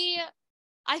any,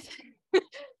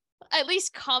 at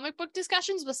least comic book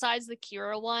discussions besides the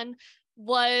Kira one,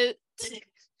 was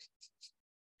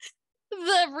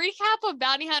the recap of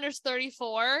Bounty Hunters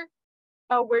 34.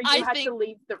 Oh, where you had to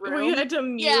leave the room. Where you had to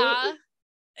mute. Yeah.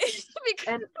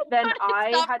 And then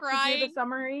I had crying. to do the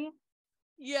summary.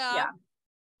 Yeah.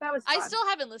 That was fun. I still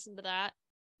haven't listened to that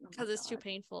because it's too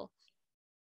painful.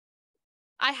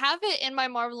 I have it in my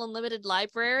Marvel Unlimited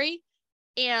library,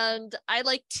 and I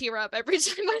like tear up every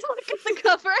time I look at the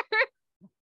cover.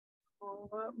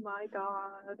 Oh my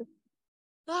god.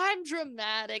 I'm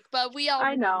dramatic, but we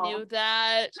all knew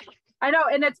that. I know,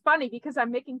 and it's funny because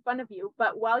I'm making fun of you,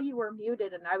 but while you were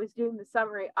muted and I was doing the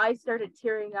summary, I started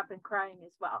tearing up and crying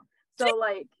as well. So,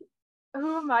 like,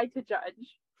 who am I to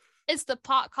judge? It's the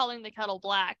pot calling the kettle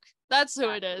black. That's who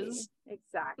it is.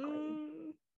 Exactly.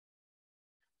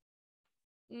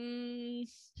 Who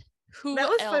that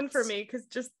was else? fun for me because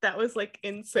just that was like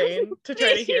insane to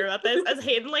try to hear about this, as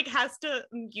Hayden like has to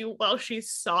mute while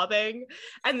she's sobbing,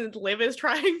 and then Liv is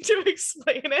trying to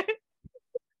explain it.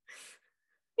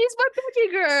 He's my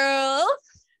cookie girl.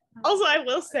 Also, I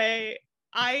will say,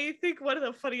 I think one of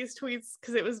the funniest tweets,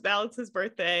 because it was Balance's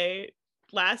birthday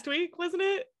last week, wasn't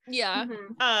it? Yeah.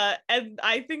 And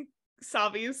I think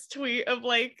Savi's tweet of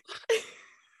like, it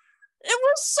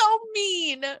was so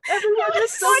mean. Everyone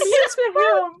was so mean to him.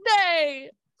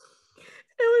 Birthday.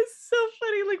 It was so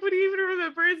funny. Like, when he even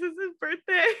remembers it's his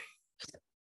birthday.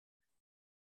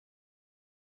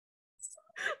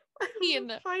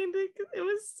 Find it, because it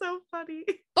was so funny.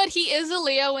 But he is a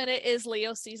Leo, and it is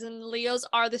Leo season. Leos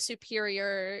are the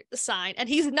superior sign, and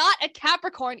he's not a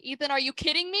Capricorn. Ethan, are you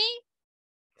kidding me?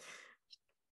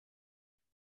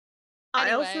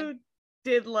 Anyway. I also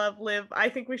did love Liv. I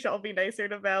think we should all be nicer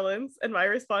to Balance, and my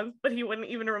response, but he wouldn't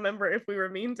even remember if we were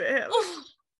mean to him.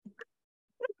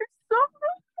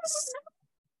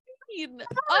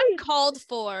 Uncalled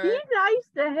for. Be nice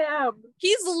to him.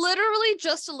 He's literally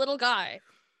just a little guy.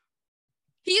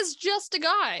 He's just a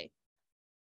guy.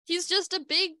 He's just a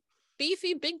big,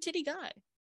 beefy, big titty guy.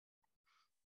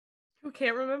 Who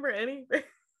can't remember anything.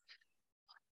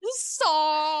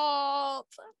 Stop.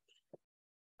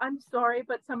 I'm sorry,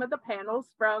 but some of the panels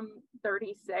from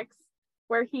 36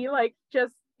 where he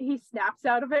snaps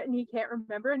out of it and he can't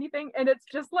remember anything, and it's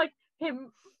just like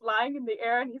him flying in the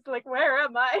air and he's like, where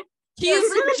am I? He's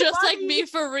really just funny. Like me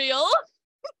for real.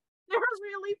 They're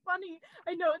really funny.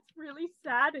 I know it's really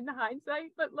sad in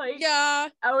hindsight, but like Yeah.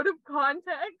 out of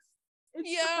context, it's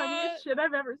Yeah. the funniest shit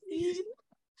I've ever seen.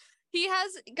 He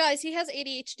has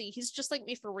ADHD. He's just like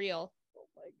me for real. Oh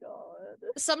my god.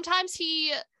 Sometimes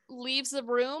he leaves the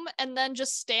room and then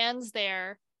just stands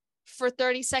there for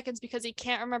 30 seconds because he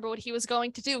can't remember what he was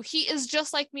going to do. He is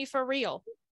just like me for real.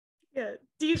 Yeah.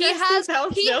 Do you guys think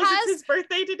Valence knows it's his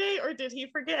birthday today, or did he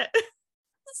forget?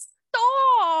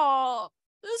 Stop!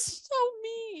 This is so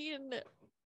mean.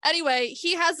 Anyway,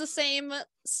 he has the same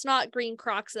snot green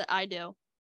Crocs that I do.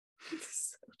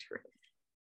 So true.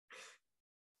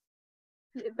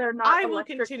 They're not. I will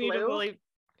electric continue blue to believe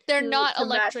they're not to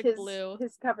electric blue.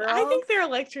 His coveralls. I think they're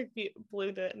electric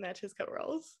blue to match his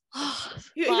coveralls.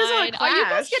 He doesn't Fine. want to clash. Are you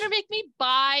guys gonna make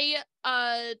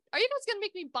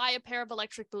me buy a pair of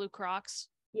electric blue Crocs?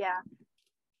 Yeah.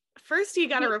 First, you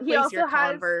gotta replace your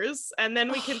Converse, and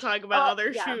then we can talk about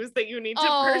other shoes that you need to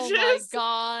purchase. Oh my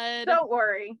god! Don't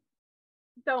worry.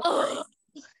 Worry.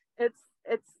 It's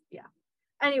yeah.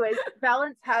 Anyways,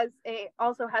 Valence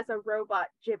also has a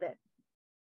robot gibbet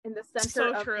in the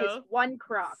center of his one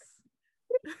Croc.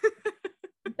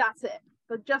 That's it.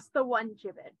 So just the one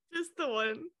gibbet. Just the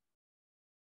one.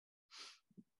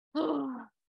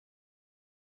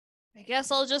 I guess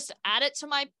I'll just add it to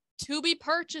my to be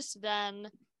purchased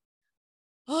then.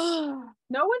 No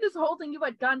one is holding you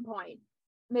at gunpoint,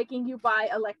 making you buy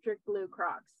electric blue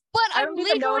Crocs. But I'm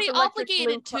legally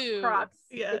obligated to. Crocs.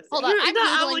 Yes. Hold on, I'm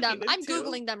Googling them. I'm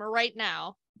Googling them right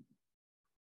now.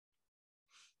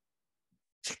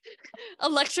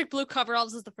 Electric blue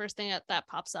coveralls is the first thing that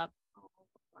pops up. Oh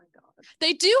my god.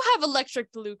 They do have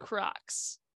electric blue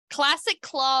Crocs. Classic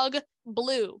clog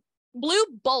blue. Blue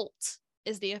Bolt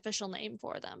is the official name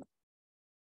for them.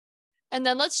 And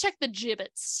then let's check the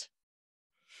gibbets.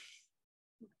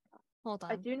 Hold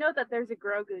on. I do know that there's a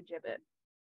Grogu gibbet.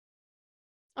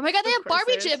 Oh my god, they have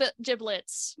Barbie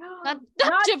giblets. Not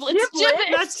giblets. Giblets.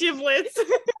 Not giblets.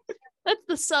 That's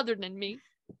the southern in me.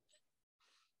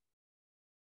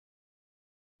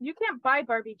 You can't buy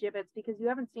Barbie gibbets because you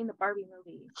haven't seen the Barbie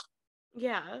movie.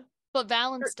 Yeah. But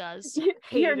Valence does.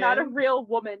 You're not a real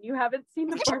woman. You haven't seen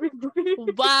the Barbie movie.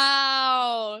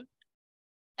 Wow.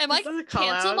 Am I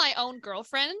cancel my own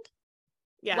girlfriend?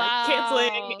 Yeah,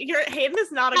 canceling. Hayden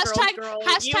is not a girl.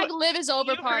 Hashtag live is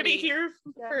over party. You heard it here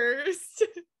first.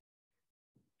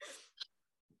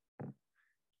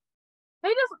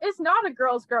 Hayden is not a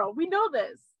girl's girl. We know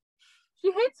this.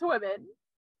 She hates women.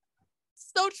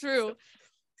 So true.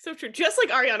 So true. Just like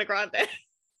Ariana Grande.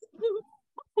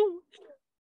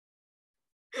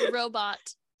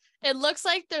 Robot. It looks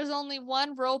like there's only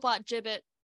one robot gibbet,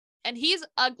 and he's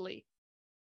ugly.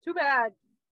 Too bad.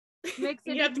 Makes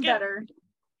it even better.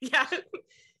 Yeah.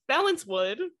 Valence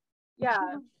would.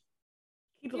 Yeah.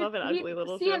 He'd love an ugly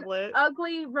little giblet.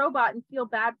 Ugly robot and feel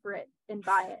bad for it and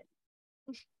buy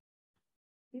it.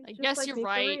 I guess you're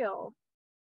right.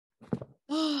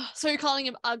 So you're calling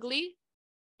him ugly?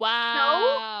 Wow.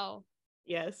 No?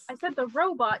 Yes. I said the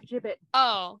robot gibbet.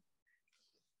 Oh.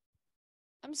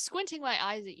 I'm squinting my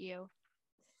eyes at you.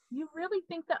 You really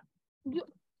think that you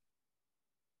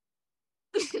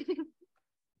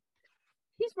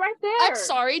He's right there. I'm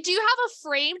sorry. Do you have a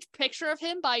framed picture of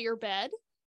him by your bed?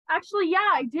 Actually, yeah,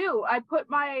 I do. I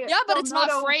put my but it's not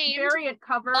framed. Variant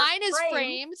cover. Mine is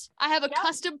framed. I have a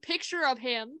custom picture of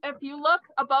him. If you look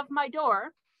above my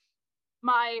door,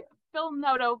 my Film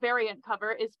Noto variant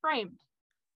cover is framed.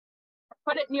 I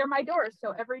put it near my door,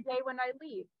 so every day when I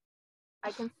leave,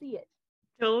 I can see it.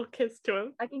 A little kiss to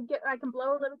him. I can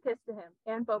blow a little kiss to him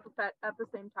and Boba Fett at the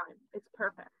same time. It's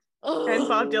perfect. And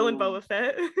Bob Dylan Boba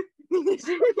Fett.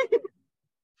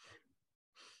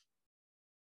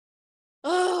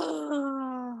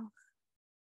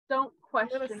 Don't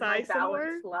question my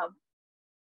Valence love.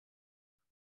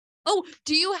 Oh,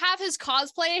 do you have his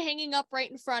cosplay hanging up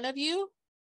right in front of you?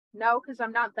 No, because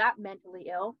I'm not that mentally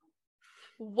ill.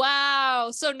 Wow.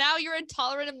 So now you're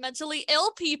intolerant of mentally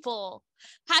ill people.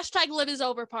 Hashtag live is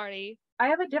over party. I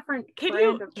have a different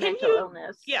brand of mental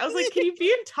illness. Yeah, I was like, can you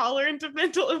be intolerant of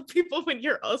mental ill people when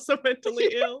you're also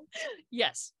mentally ill?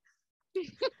 Yes.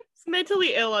 It's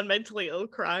mentally ill on mentally ill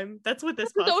crime. That's what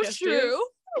this podcast is. So true.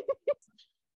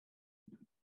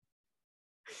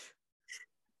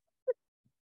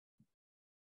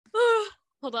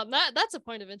 Hold on, that's a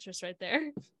point of interest right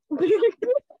there. What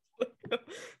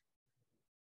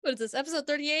is this, episode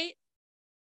 38?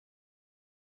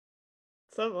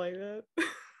 Something like that.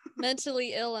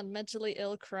 Mentally ill and mentally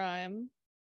ill crime.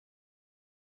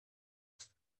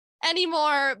 Any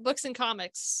more books and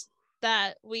comics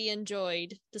that we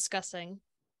enjoyed discussing?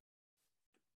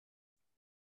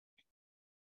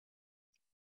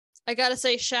 I gotta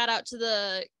say shout out to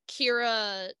the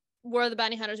Kira War of the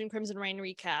Bounty Hunters and Crimson Reign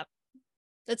recap.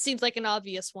 That seems like an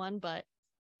obvious one, but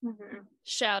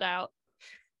shout out.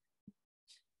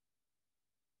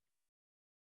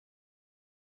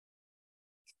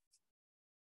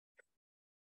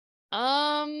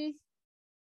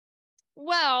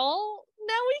 Well,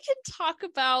 now we can talk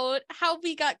about how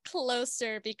we got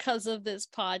closer because of this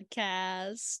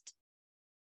podcast.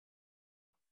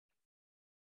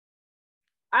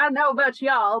 I don't know about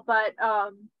y'all, but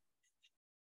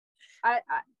I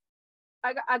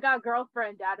got a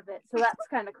girlfriend out of it, so that's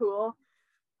kind of cool.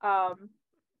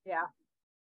 Yeah,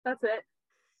 that's it.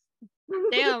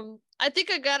 Damn, I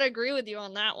think I gotta agree with you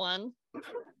on that one.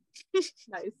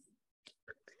 Nice.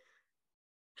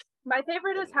 My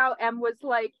favorite is how M was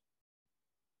like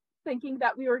thinking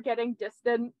that we were getting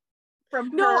distant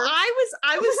from her. No,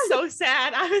 I was so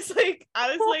sad. I was like,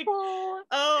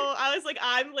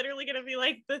 I'm literally gonna be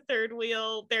like the third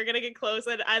wheel. They're gonna get close,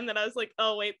 and then I was like,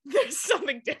 oh wait, there's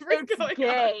something different going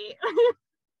gay. on.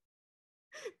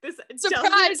 This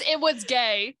surprise! It was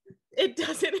gay. It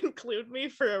doesn't include me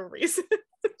for a reason.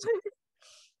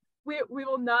 We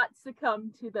will not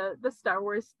succumb to the Star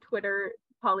Wars Twitter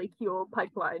polycule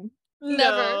pipeline. Never.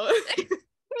 No.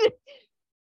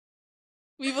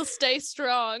 We will stay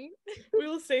strong. We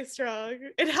will stay strong.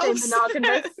 It helps.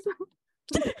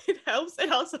 It helps.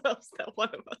 It also helps that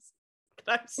one of us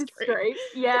that I'm straight.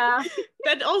 Yeah.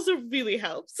 That also really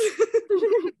helps.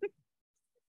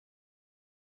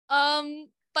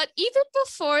 But even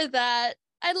before that,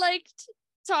 I liked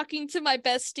talking to my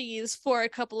besties for a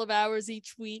couple of hours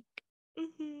each week.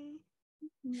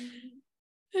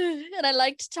 And I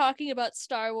liked talking about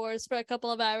Star Wars for a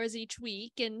couple of hours each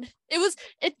week, and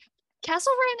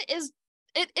Castle Run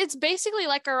it's basically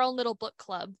like our own little book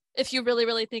club, if you really,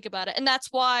 really think about it. And that's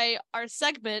why our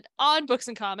segment on Books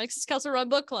and Comics is Castle Run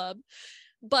Book Club.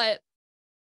 But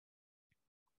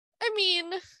I mean,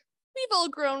 we've all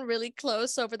grown really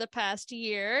close over the past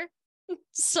year.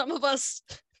 Some of us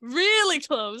really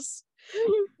close.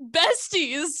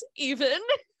 Besties, even.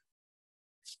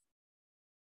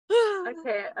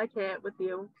 I can't with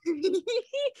you.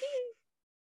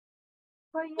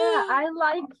 But yeah, I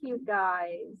like you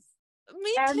guys.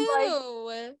 Me and too.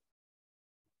 Like,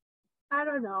 I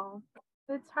don't know.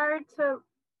 It's hard to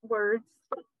words.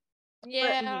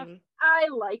 Yeah. I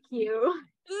like you.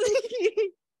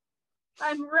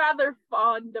 I'm rather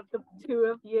fond of the two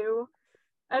of you.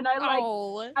 And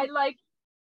I like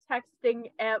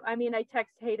texting I mean, I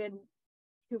text Hayden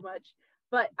too much,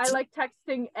 but I like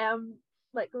texting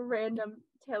like random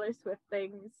Taylor Swift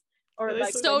things. Or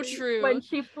like so true. When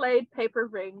she played Paper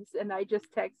Rings and I just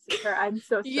texted her, I'm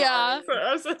so sorry. Yeah.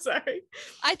 I'm so sorry.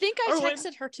 I think I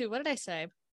texted her too. What did I say?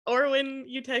 Or when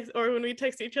we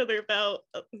text each other about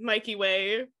Mikey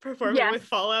Way performing with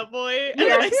Fall Out Boy, and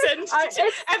then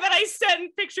I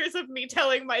send pictures of me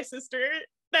telling my sister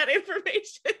that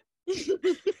information.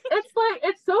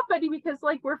 It's so funny because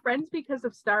like we're friends because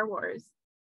of Star Wars.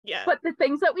 Yeah. But the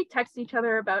things that we text each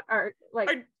other about are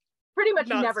pretty much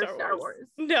never Star Wars.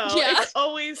 No, it's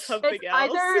always something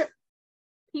else. Either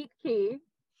Pete Key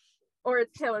or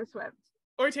it's Taylor Swift.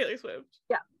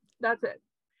 Yeah, that's it.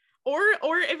 Or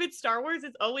if it's Star Wars,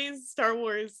 it's always Star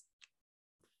Wars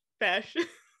fashion.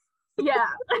 Yeah.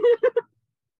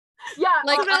 Yeah.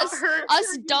 Like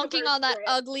us dunking on that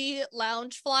ugly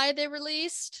Loungefly they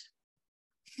released.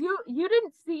 You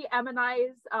didn't see Em and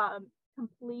I's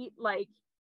complete like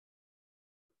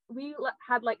we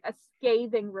had like a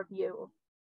scathing review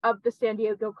of the San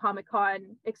Diego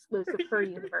Comic-Con exclusive Her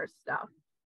Universe stuff.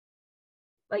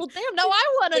 Like, well, damn, no,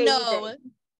 I want to know.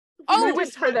 Oh,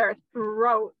 went for their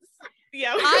throats.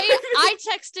 Yeah. I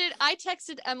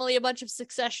texted Emily a bunch of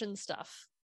Succession stuff,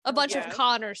 a bunch of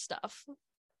Connor stuff.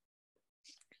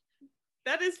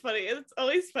 That is funny. It's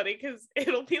always funny because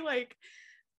it'll be like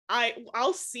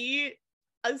I'll see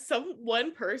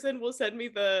one person will send me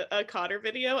the Connor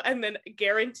video, and then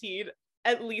guaranteed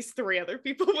at least 3 other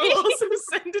people will also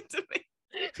send it to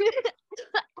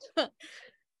me.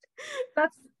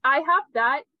 I have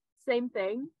that same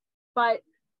thing, but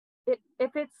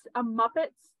if it's a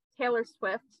Muppets Taylor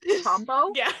Swift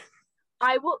combo,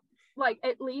 I will like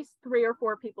at least 3 or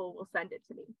 4 people will send it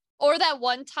to me. Or that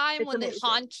one time when the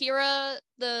Han Kira,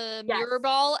 the mirror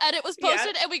ball edit was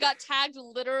posted and we got tagged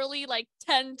literally like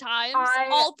 10 times,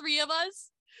 all 3 of us.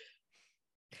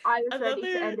 I was ready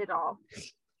to end it all.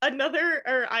 I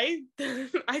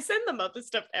send them up and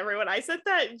stuff to everyone. I sent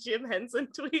that Jim Henson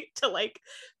tweet to like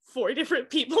 4 different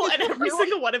people and every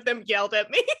single one of them yelled at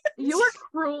me. You were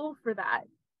cruel for that.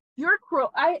 You're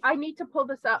cruel. I need to pull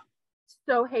this up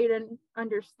so Hayden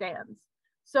understands.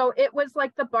 So it was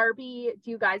like the Barbie,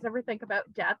 do you guys ever think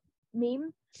about death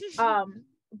meme?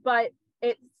 But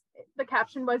the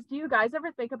caption was, do you guys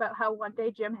ever think about how one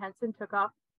day Jim Henson took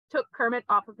Kermit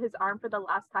off of his arm for the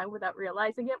last time without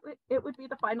realizing it would be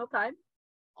the final time?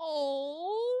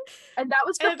 Oh. And that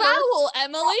was the foul,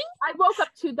 Emily. I woke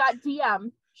up to that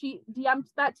DM. She DM'd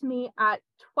that to me at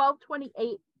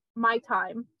 12:28 my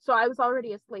time. So I was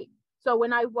already asleep. So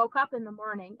when I woke up in the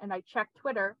morning and I checked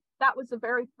Twitter, that was the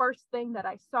very first thing that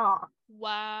I saw.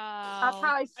 Wow. That's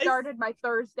how I started my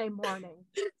Thursday morning.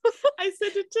 I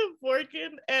sent it to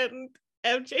Morgan and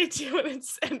MJ too,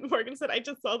 and Morgan said, I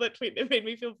just saw that tweet and it made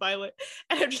me feel violent.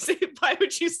 And I'm just saying, why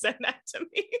would you send that to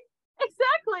me?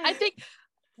 Exactly. I think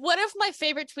one of my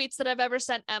favorite tweets that I've ever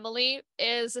sent Emily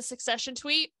is a Succession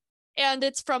tweet, and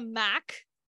it's from Mac.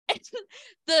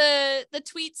 The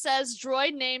tweet says,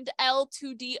 droid named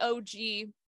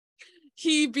L2DOG.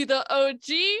 He be the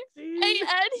OG, and he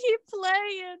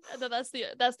playing. And then that's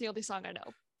the only song I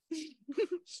know.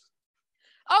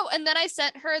 Oh, and then I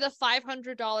sent her the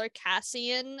 $500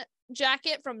 Cassian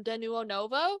jacket from De Nuevo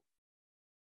Novo.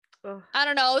 Ugh. I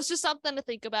don't know. It's just something to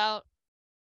think about.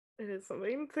 It is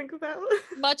something to think about.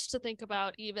 Much to think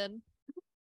about, even.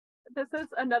 This is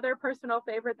another personal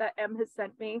favorite that M has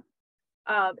sent me.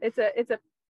 It's a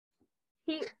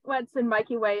Pete Wentz and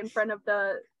Mikey Way in front of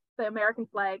the American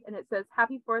flag, and it says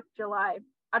Happy 4th of July.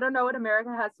 I don't know what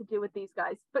America has to do with these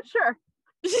guys, but sure.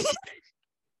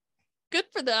 Good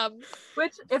for them.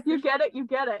 Which, if you get it, you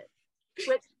get it.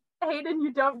 Which, Hayden,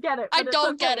 you don't get it. I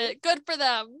don't get it. Good for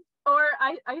them. Or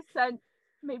I sent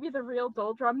maybe the real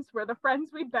doldrums were the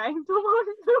friends we banged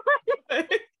along the way.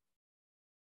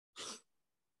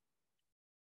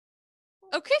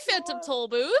 Okay, Phantom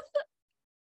Tollbooth.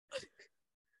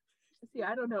 See,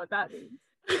 I don't know what that means.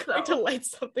 So. Like to light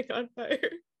something on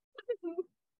fire.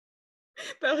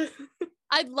 That was...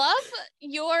 I love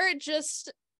your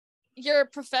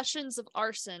professions of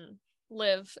arson,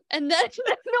 Liv. And then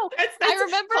I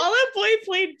remember Fall Out Boy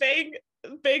played Bang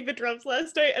the drums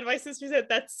last night, and my sister said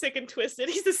that's sick and twisted.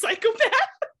 He's a psychopath.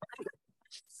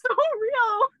 So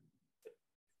real.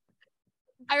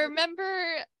 I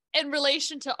remember in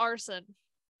relation to arson,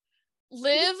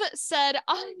 Liv said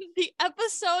on the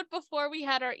episode before we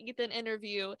had our Ethan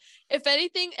interview, if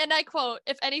anything, and I quote,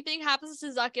 if anything happens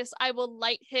to Zuckus, I will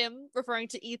light him, referring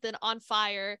to Ethan, on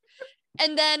fire.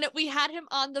 And then we had him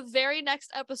on the very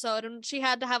next episode, and she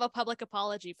had to have a public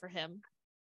apology for him.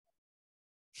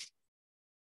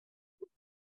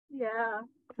 Yeah.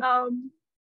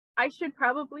 I should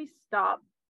probably stop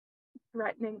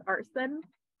threatening arson.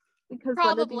 Because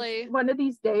one of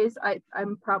these days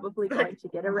I'm probably going to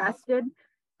get arrested.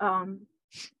 But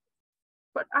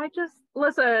I just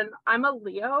listen, I'm a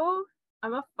Leo.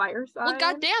 I'm a fire sign. Well,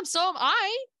 goddamn, so am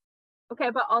I. Okay,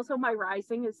 but also my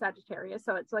rising is Sagittarius,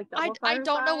 so it's like double I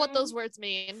don't sign. know what those words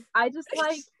mean. I just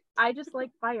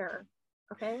like fire.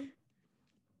 Okay.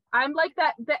 I'm like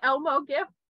the Elmo gif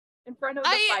in front of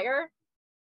the fire.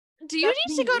 Do you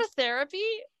need to go to therapy?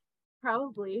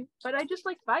 Probably, but I just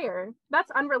like fire.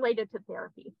 That's unrelated to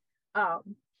therapy. Yeah.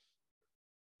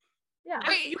 I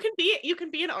mean, you can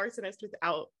be an arsonist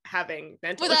without having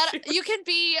mental issues. You can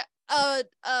be an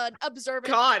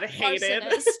observant. God, hate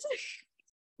it.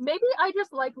 Maybe I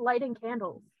just like lighting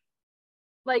candles.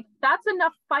 Like that's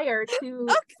enough fire to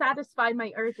satisfy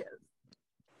my urges.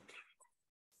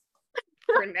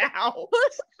 For now.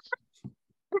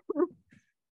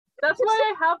 That's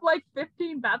why I have like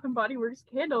 15 Bath and Body Works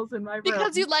candles in my room.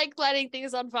 Because you like lighting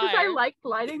things on fire. Because I like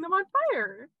lighting them on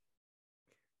fire.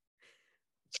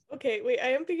 Okay, wait, I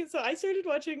am thinking, so I started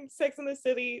watching Sex and the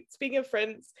City, speaking of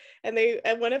friends, and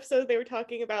at one episode they were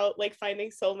talking about like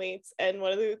finding soulmates, and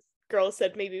one of the girls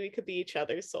said maybe we could be each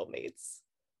other's soulmates.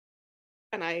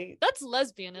 And that's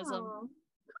lesbianism. No,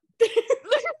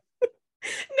 it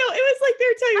was like they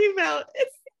were talking about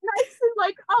it's nice and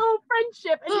like,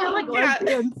 friendship, and you're like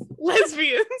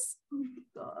lesbians. Oh my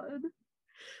God.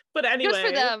 But anyway, good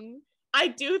for them. I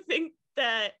do think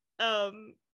that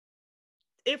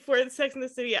if we're in Sex and the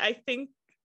City, I think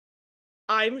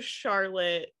I'm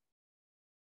Charlotte.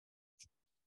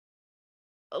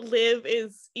 Liv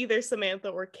is either Samantha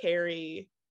or Carrie,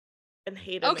 and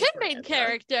Hayden. Okay, main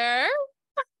character.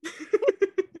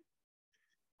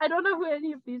 I don't know who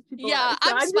any of these people are. Yeah,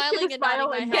 So I'm smiling and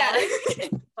nodding my head.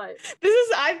 But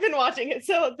I've been watching it,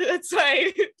 so that's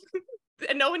why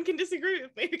and no one can disagree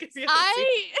with me because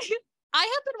I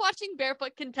have been watching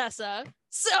Barefoot Contessa,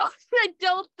 so I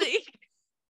don't think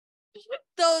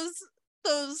those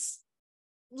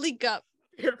link up.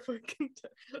 Barefoot Contessa.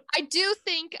 I do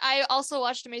think I also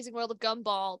watched Amazing World of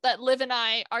Gumball, that Liv and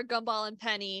I are Gumball and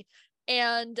Penny,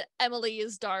 and Emily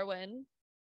is Darwin.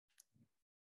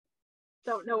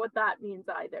 don't know what that means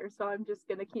either, so I'm just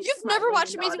gonna keep. You've never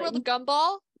watched Amazing World of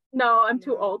Gumball? No, I'm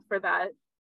too old for that.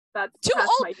 That's too past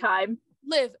old? my time.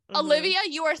 Liv, Olivia,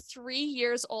 you are 3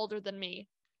 years older than me.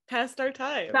 Past our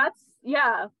time. That's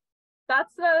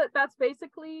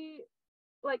basically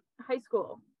like high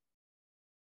school.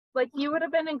 Like you would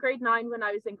have been in grade 9 when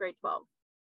I was in grade 12.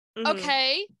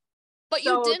 Okay, but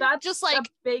you didn't just like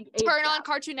big turn on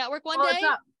Cartoon Network one day?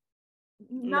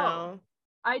 No,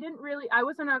 I didn't really. I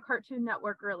wasn't on Cartoon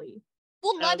Network early.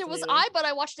 Well, neither was I, but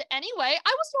I watched it anyway.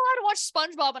 I was allowed to watch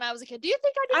SpongeBob when I was a kid. Do you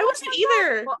think I did? I wasn't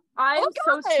either. Well, I'm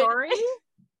so sorry.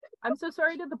 I'm so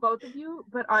sorry to the both of you,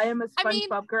 but I am a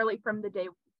SpongeBob girly from day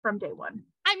one.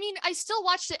 I mean, I still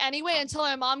watched it anyway until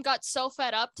my mom got so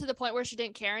fed up to the point where she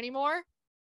didn't care anymore.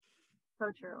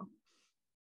 So true.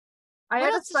 I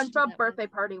had a SpongeBob birthday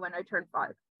party when I turned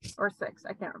 5 or 6.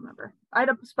 I can't remember. I had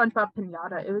a SpongeBob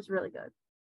pinata. It was really good.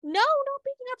 No,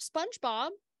 picking up SpongeBob.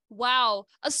 Wow,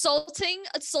 assaulting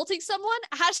someone.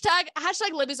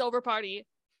 Hashtag Libby's over party.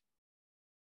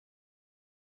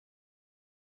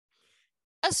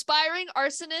 Aspiring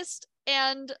arsonist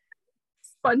and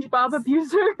SpongeBob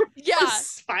abuser. Yeah.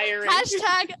 Aspiring.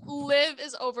 Hashtag Liv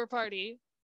is over party.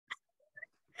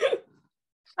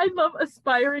 I love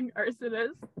aspiring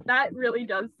arsonist. That really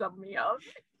does sum me up.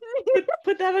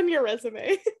 Put that on your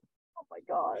resume. Oh my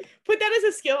god. Put that as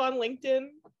a skill on LinkedIn.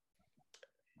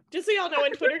 Just so y'all know,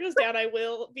 when Twitter goes down, I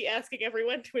will be asking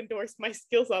everyone to endorse my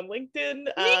skills on LinkedIn.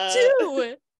 Me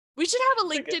too. We should have a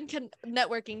LinkedIn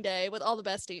networking day with all the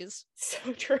besties.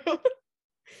 So true.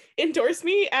 Endorse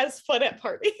me as fun at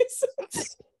parties.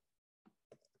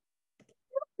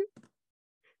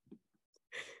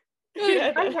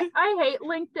 I hate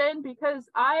LinkedIn because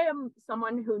I am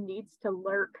someone who needs to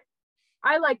lurk.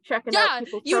 I like checking out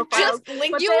people's profiles. You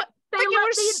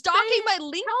were stalking my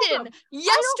LinkedIn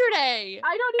yesterday.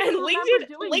 I don't even remember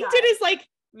doing LinkedIn that. is like,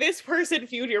 this person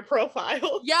viewed your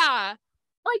profile. Yeah.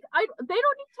 Like they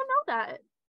don't need to know that.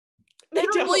 They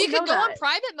don't. Well, you can go on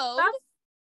private mode.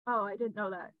 Oh, I didn't know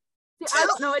that. See, I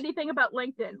don't know anything about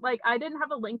LinkedIn. Like I didn't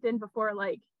have a LinkedIn before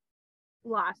like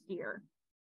last year.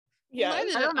 Yeah. I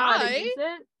don't know how to use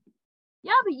it.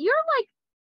 Yeah, but you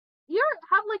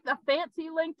have like the fancy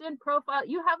LinkedIn profile.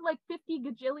 You have like 50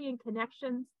 gajillion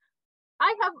connections.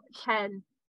 I have 10,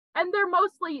 and they're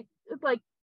mostly like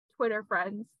Twitter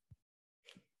friends.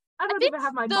 I don't even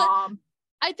have my mom.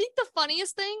 I think the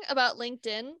funniest thing about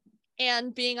LinkedIn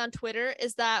and being on Twitter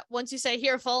is that once you say,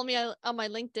 here, follow me on my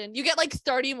LinkedIn, you get like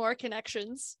 30 more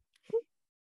connections.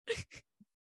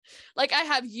 Like I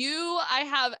have you, I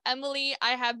have Emily,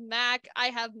 I have Mac, I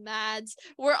have Mads.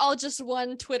 We're all just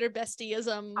one Twitter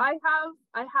bestieism. I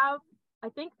have I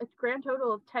think a grand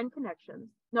total of 10 connections.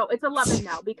 No, it's 11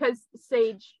 now because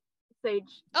Sage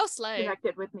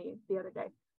connected with me the other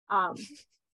day.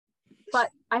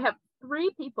 But I have 3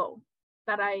 people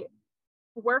that I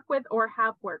work with or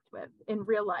have worked with in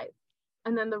real life,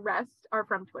 and then the rest are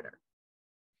from Twitter.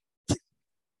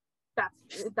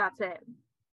 That's it.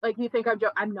 Like you think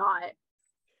I'm not.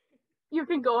 You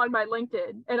can go on my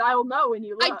LinkedIn and I'll know when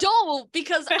you look. I don't,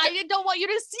 because I don't want you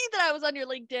to see that I was on your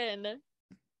LinkedIn.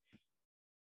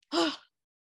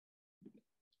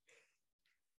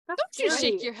 Don't you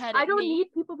shake your head at me. I don't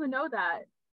need people to know that.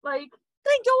 Like,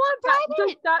 then go on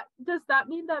private. Does that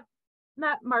mean that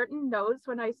Matt Martin knows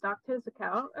when I stalked his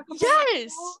account?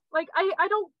 Yes. Like, I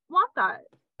don't want that.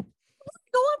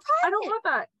 Go on private. I don't want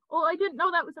that. Well, I didn't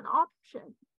know that was an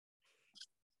option.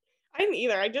 I didn't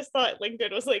either. I just thought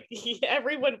LinkedIn was like,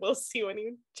 everyone will see when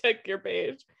you check your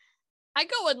page. I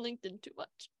go on LinkedIn too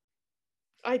much.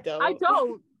 I don't.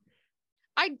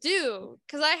 I do,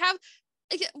 because I have,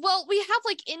 well, we have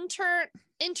like intern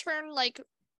like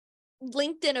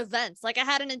LinkedIn events. Like I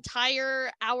had an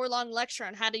entire hour-long lecture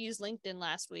on how to use LinkedIn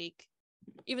last week,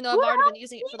 even though I've already been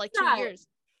using it for like 2 years.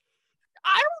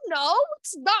 I don't know.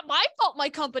 It's not my fault my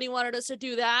company wanted us to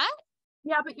do that.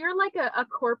 Yeah, but you're like a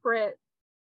corporate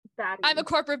baddie. I'm a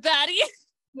corporate baddie.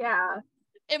 Yeah.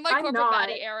 In my corporate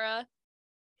baddie era.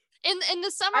 In the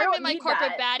summer I'm in my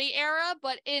corporate baddie era,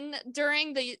 but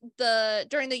during the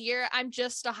year I'm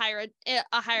just a higher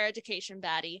education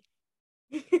baddie.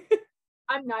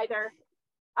 I'm neither.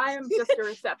 I am just a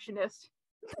receptionist.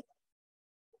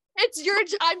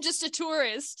 I'm just a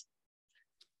tourist.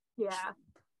 Yeah.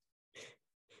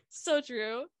 So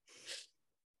true.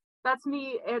 That's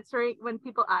me answering when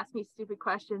people ask me stupid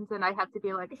questions and I have to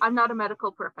be like, I'm not a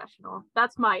medical professional.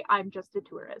 That's I'm just a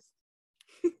tourist.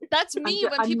 That's me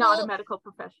I'm not a medical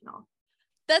professional.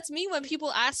 That's me when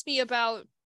people ask me about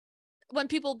when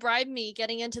people bribe me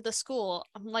getting into the school.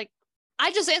 I'm like,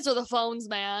 I just answer the phones,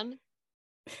 man.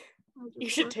 You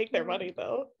should take their money,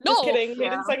 though. No. Just kidding. Yeah.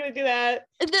 Hayden's not going to do that.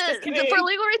 For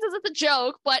legal reasons, it's a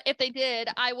joke, but if they did,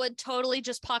 I would totally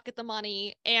just pocket the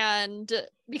money. And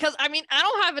because, I mean, I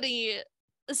don't have any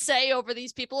say over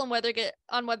these people and whether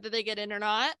they get in or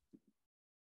not.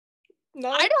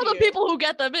 I know the people who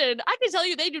get them in. I can tell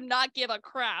you they do not give a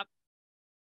crap.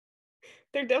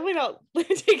 They're definitely not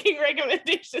taking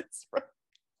recommendations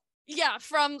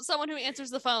from someone who answers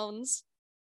the phones.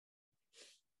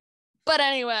 But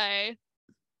anyway,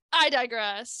 I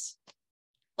digress.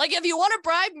 Like, if you want to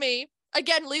bribe me,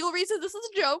 again, legal reasons, this is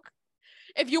a joke.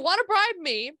 If you want to bribe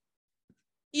me,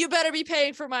 you better be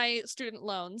paying for my student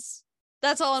loans.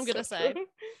 That's all I'm gonna say.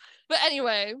 But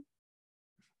anyway.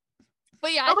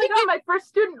 But yeah, oh my god, my first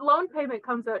student loan payment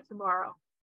comes out tomorrow.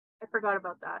 I forgot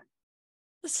about that.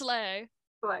 Slay.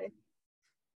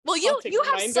 Well, you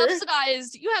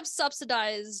have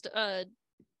subsidized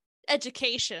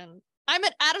education. I'm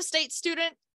an out-of-state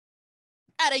student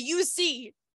at a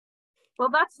UC.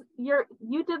 Well,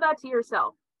 you did that to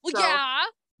yourself. Well, so yeah.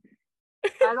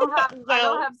 I don't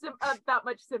have that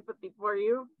much sympathy for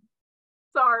you.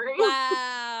 Sorry.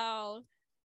 Wow.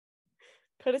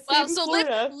 So Liv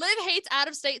hates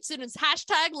out-of-state students.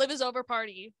 # Liv is over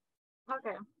party.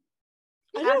 Okay.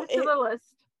 Add it to the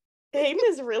list. Hayden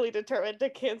is really determined to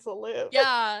cancel Liv.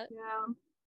 Yeah.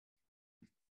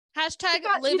 #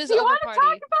 Liv is over party. Do you want to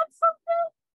talk about something?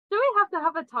 Do we have to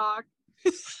have a talk?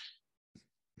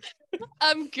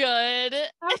 I'm good.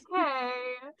 Okay.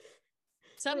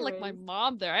 Sounded like my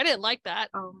mom there. I didn't like that.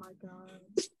 Oh my god.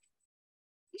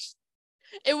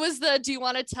 It was do you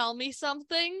want to tell me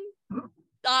something?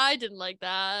 I didn't like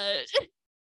that.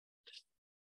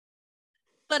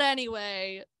 But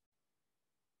anyway,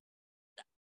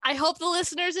 I hope the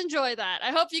listeners enjoy that.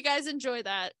 I hope you guys enjoy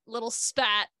that little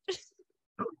spat.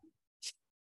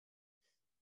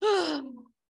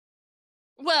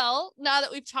 Well, now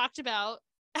that we've talked about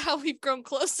how we've grown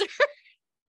closer,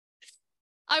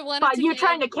 I wanted to you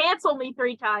trying to cancel me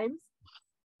 3 times.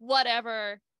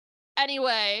 Whatever.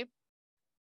 Anyway,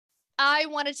 I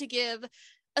wanted to give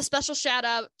a special shout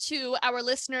out to our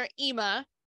listener Ema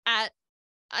at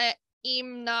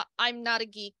I'm not a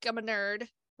geek, I'm a nerd,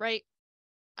 right?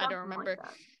 I don't remember.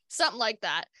 Something like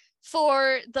that.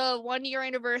 For the 1 year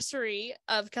anniversary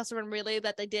of Kessel Run Relay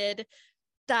that they did,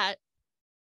 that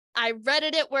I read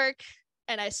it at work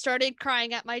and I started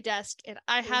crying at my desk and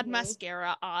I had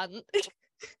mascara on.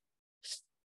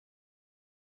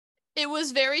 It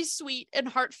was very sweet and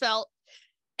heartfelt.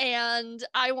 And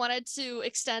I wanted to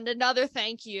extend another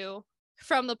thank you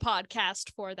from the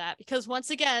podcast for that. Because once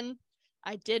again,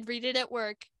 I did read it at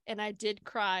work and I did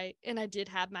cry and I did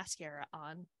have mascara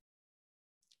on.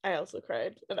 I also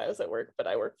cried and I was at work, but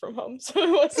I work from home, so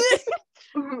it wasn't.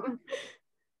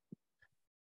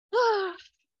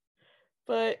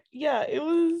 But yeah, it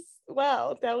was,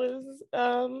 wow, that was,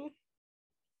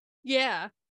 yeah.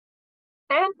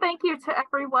 And thank you to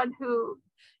everyone who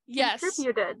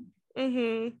contributed.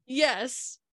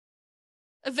 Yes.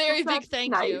 A very big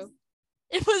thank you.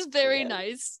 It was very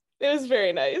nice. It was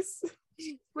very nice.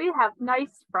 We have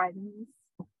nice friends.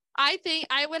 I think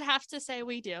I would have to say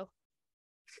we do.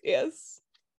 Yes.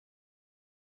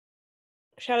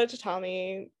 Shout out to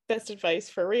Tommy. Best advice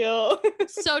for real.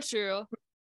 So true.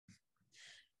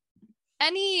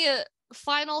 Any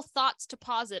final thoughts to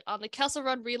posit on the Kessel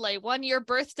Run Relay 1 year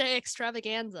birthday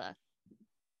extravaganza?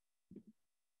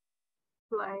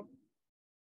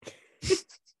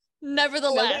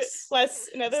 Nevertheless,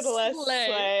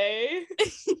 slay.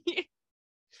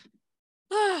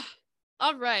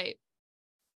 All right.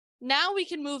 Now we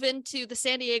can move into the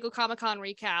San Diego Comic-Con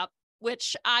recap,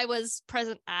 which I was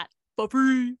present at. But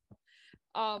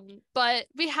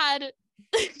we had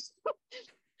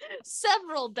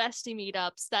several Destiny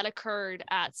meetups that occurred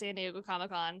at San Diego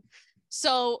Comic-Con.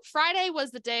 So Friday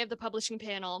was the day of the publishing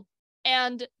panel,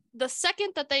 and the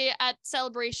second that they at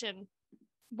Celebration,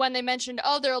 when they mentioned,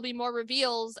 oh, there will be more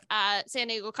reveals at San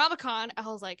Diego Comic-Con, I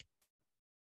was like,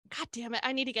 God damn it,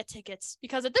 I need to get tickets.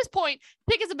 Because at this point,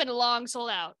 tickets have been long sold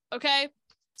out, okay?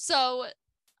 So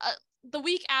the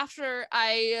week after,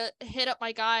 I hit up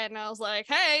my guy and I was like,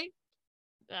 hey,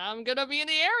 I'm gonna be in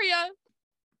the area.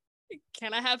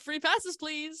 Can I have free passes,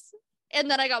 please?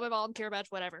 And then I got my volunteer badge,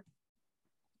 whatever.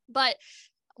 But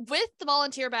with the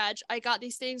volunteer badge, I got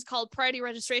these things called priority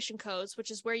registration codes, which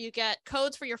is where you get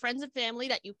codes for your friends and family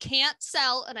that you can't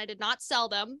sell, and I did not sell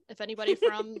them. If anybody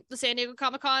from the San Diego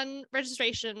Comic-Con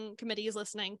registration committee is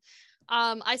listening,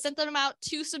 I sent them out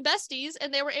to some besties,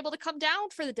 and they were able to come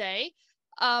down for the day.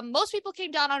 Most people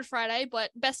came down on Friday,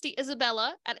 but bestie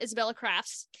Isabella at Isabella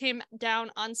Crafts came down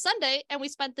on Sunday, and we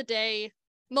spent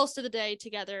most of the day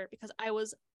together because I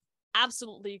was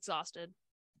absolutely exhausted.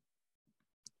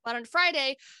 But on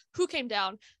Friday, who came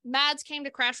down? Mads came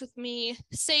to crash with me,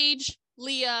 Sage,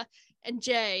 Leah, and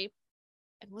Jay.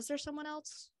 And was there someone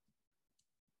else?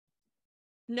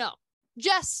 No.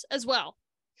 Jess as well.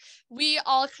 We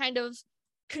all kind of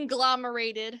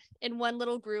conglomerated in one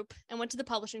little group and went to the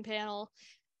publishing panel.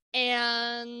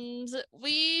 And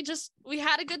we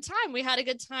had a good time. We had a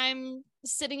good time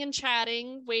sitting and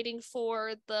chatting, waiting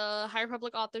for the High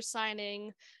Republic author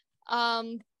signing,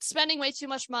 spending way too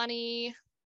much money.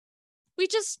 We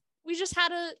just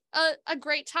had a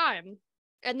great time.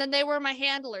 And then they were my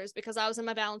handlers because I was in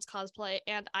my Balance cosplay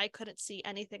and I couldn't see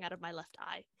anything out of my left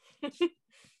eye.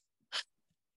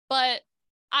 But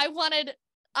I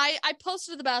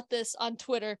posted about this on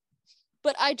Twitter,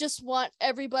 but I just want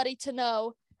everybody to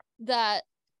know that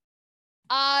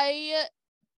I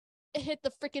hit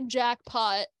the freaking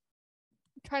jackpot.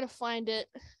 I'm trying to find it.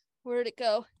 Where did it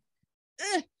go?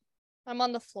 I'm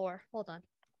on the floor. Hold on.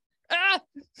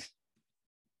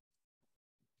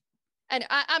 And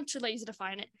I'm too lazy to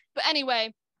find it. But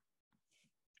anyway,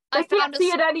 I can't see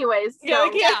it anyways.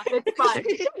 So yeah. It's fine.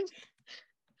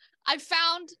 I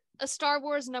found a Star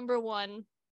Wars #1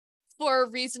 for a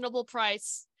reasonable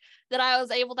price that I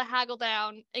was able to haggle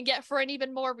down and get for an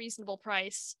even more reasonable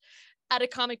price at a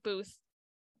comic booth.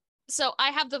 So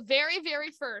I have the very, very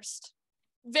first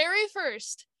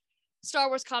Star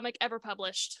Wars comic ever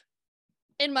published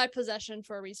in my possession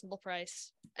for a reasonable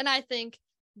price. And I think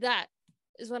that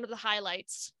is one of the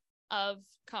highlights of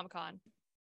Comic-Con.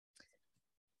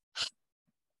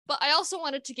 But I also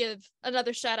wanted to give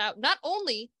another shout out, not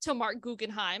only to Mark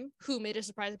Guggenheim, who made a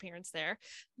surprise appearance there,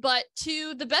 but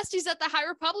to the besties at the High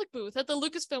Republic booth at the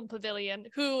Lucasfilm Pavilion,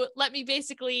 who let me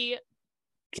basically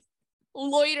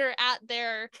loiter at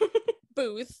their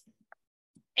booth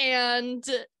and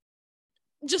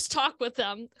just talk with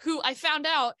them, who I found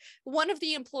out one of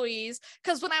the employees,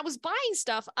 because when I was buying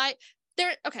stuff,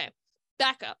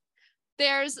 back up.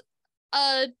 There's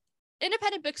a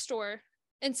independent bookstore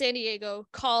in San Diego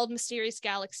called Mysterious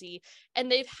Galaxy,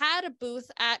 and they've had a booth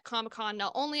at Comic-Con,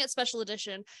 not only at special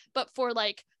edition, but for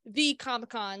like the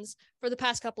Comic-Cons for the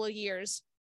past couple of years.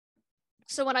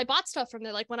 So when I bought stuff from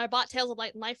there, like when I bought Tales of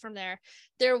Light and Life from there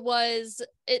was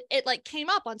it like came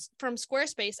up from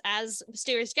Squarespace as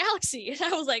Mysterious Galaxy, and I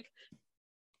was like,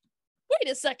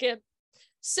 wait a second.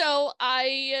 So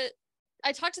I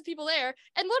talked to people there,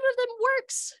 and one of them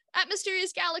works at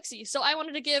Mysterious Galaxy. So I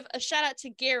wanted to give a shout out to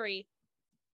Gary,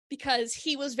 because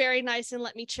he was very nice and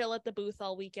let me chill at the booth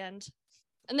all weekend.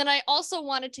 And then I also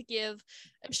wanted to give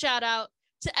a shout out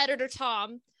to editor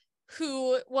Tom,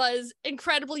 who was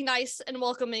incredibly nice and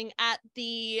welcoming at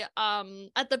the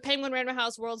Penguin Random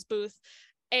House Worlds booth,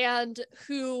 and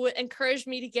who encouraged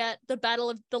me to get the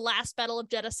Last Battle of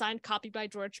Jedha signed copy by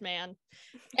George Mann.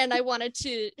 And I wanted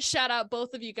to shout out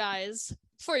both of you guys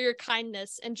for your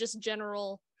kindness and just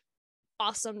general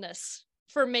awesomeness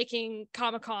for making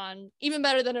Comic-Con even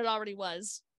better than it already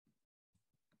was.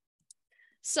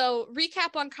 So,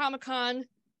 recap on Comic-Con.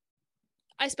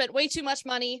 I spent way too much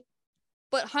money,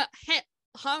 but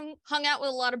hung out with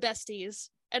a lot of besties,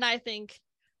 and I think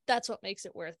that's what makes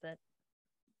it worth it.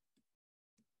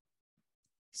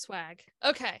 Swag.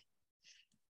 Okay.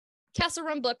 Castle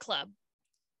Run Book Club.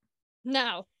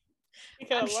 Now,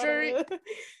 I'm sure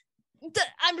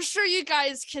you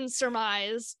guys can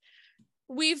surmise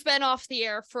we've been off the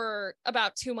air for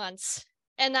about 2 months,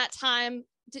 and that time,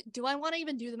 do I want to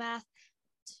even do the math?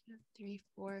 2, 3,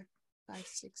 4, 5,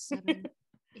 6, 7,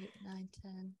 8, 9,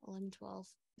 10, 11, 12,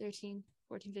 13,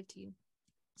 14, 15,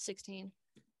 16.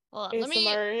 Hold on,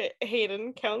 ASMR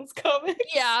Hayden counts comics.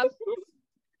 Yeah.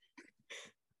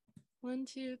 1,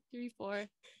 2, 3, 4,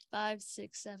 5,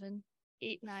 6, 7,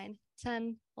 8, 9,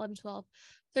 10, 11, 12,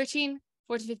 13,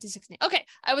 14, 15, 16. Okay,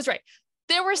 I was right.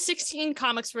 There were 16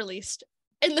 comics released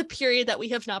in the period that we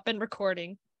have not been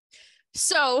recording.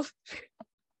 So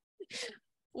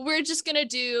we're just going to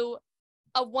do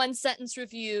a 1-sentence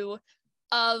review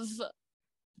of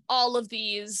all of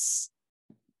these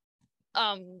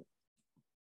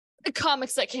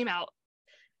comics that came out.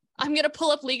 I'm going to pull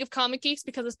up League of Comic Geeks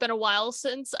because it's been a while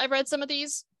since I've read some of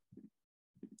these.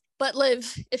 But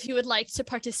Liv, if you would like to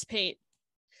participate,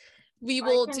 we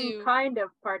will do kind of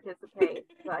participate,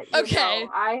 but okay.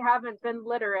 I haven't been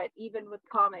literate even with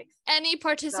comics. Any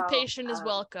participation is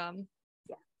welcome.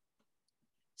 Yeah.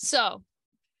 So,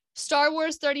 Star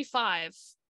Wars 35.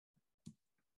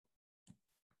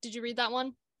 Did you read that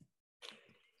one?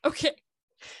 Okay.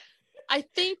 I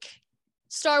think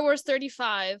Star Wars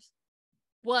 35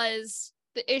 was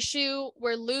the issue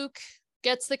where Luke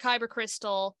gets the Kyber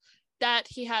crystal that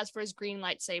he has for his green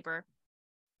lightsaber.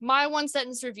 my one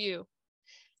sentence review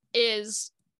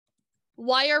is,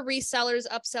 why are resellers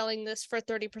upselling this for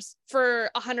 30% for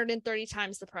 130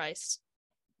 times the price?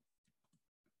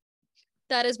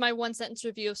 That is my one sentence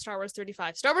review of Star Wars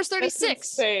 35. Star Wars 36.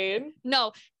 That's insane.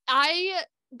 No,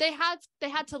 they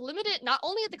had to limit it not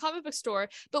only at the comic book store,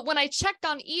 but when I checked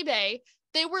on eBay,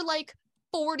 they were like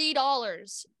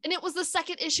 $40. And it was the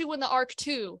second issue in the arc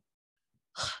too.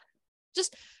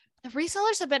 Just the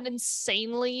resellers have been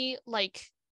insanely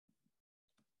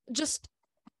just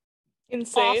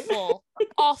insane.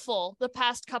 awful the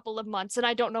past couple of months, and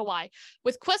I don't know why.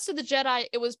 With Quest of the Jedi,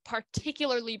 it was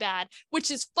particularly bad,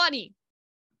 which is funny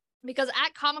because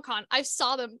at Comic-Con I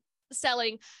saw them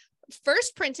selling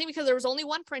first printing, because there was only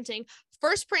one printing,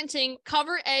 first printing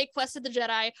cover A Quest of the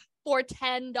Jedi for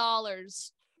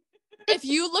 $10. If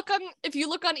you look on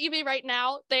eBay right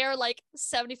now, they are like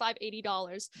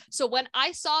 $75-$80. So when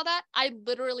I saw that, I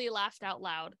literally laughed out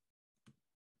loud.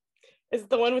 Is it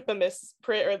the one with the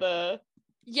misprint or the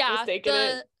mistake in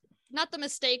it? Not the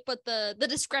mistake, but the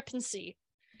discrepancy.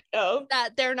 Oh.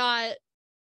 That they're not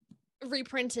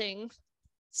reprinting.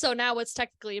 So now it's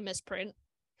technically a misprint.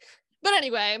 But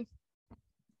anyway,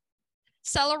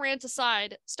 seller rant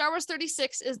aside, Star Wars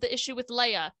 36 is the issue with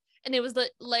Leia, and it was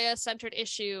the Leia-centered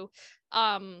issue.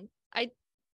 I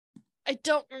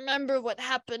don't remember what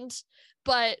happened,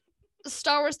 but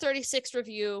Star Wars 36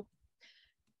 review,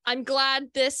 I'm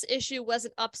glad this issue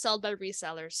wasn't upsold by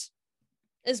resellers,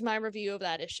 is my review of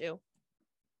that issue.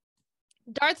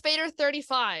 Darth Vader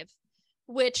 35,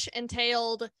 which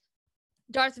entailed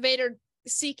Darth Vader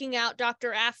seeking out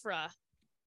Dr. Aphra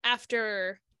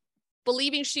after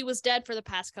believing she was dead for the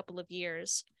past couple of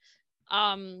years.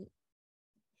 Darth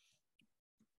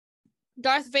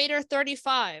Vader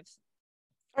 35.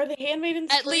 Are the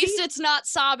handmaidens At free? least it's not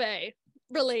Sabe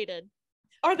related.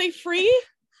 Are they free?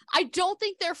 I don't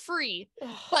think they're free,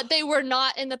 but they were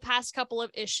not in the past couple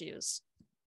of issues.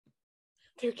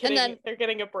 They're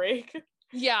getting a break.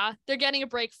 Yeah, they're getting a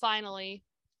break finally.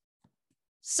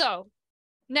 So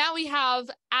now we have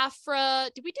Aphra.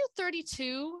 Did we do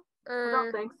 32? I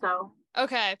don't think so.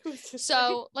 Okay.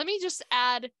 So let me just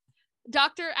add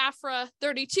Dr. Aphra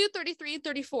 32, 33,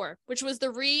 34, which was the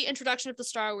reintroduction of the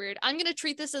Star Weird. I'm going to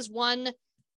treat this as one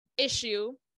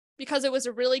issue because it was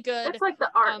a really good... It's like the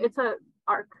arc. It's a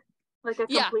arc. Like a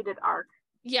completed arc.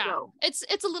 Yeah. So.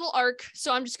 It's a little arc,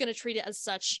 so I'm just going to treat it as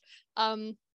such.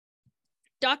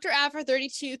 Dr. Aphra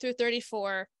 32 through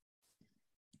 34.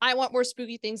 I want more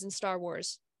spooky things in Star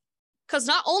Wars. Because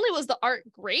not only was the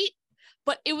art great,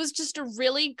 but it was just a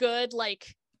really good,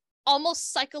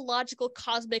 almost psychological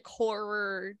cosmic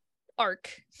horror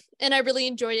arc. And I really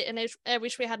enjoyed it, and I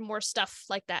wish we had more stuff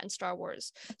like that in Star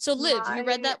Wars. So Liv, you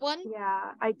read that one?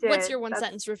 Yeah, I did. What's your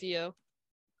one-sentence review?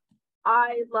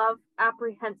 I love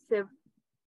apprehensive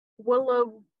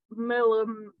Willow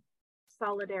Millum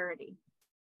solidarity.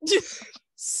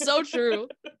 So true.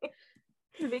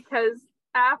 Because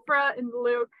Aphra and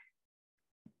Luke,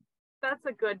 that's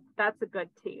a good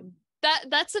team.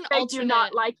 That's an alternate. They do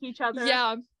not like each other.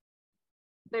 Yeah.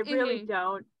 They really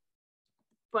don't.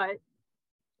 But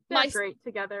they're great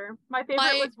together. My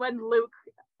favorite was when Luke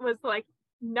was like,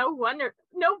 no wonder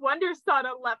Sana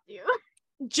left you.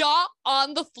 Jaw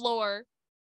on the floor.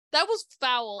 That was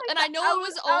foul. And I know it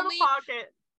was only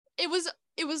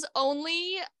it was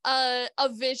only a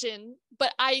vision,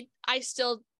 but I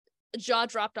still jaw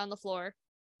dropped on the floor.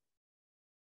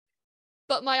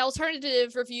 But my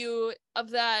alternative review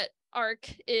of that arc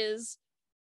is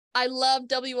I love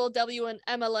WLW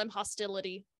and MLM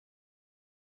hostility.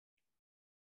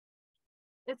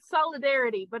 It's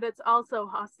solidarity, but it's also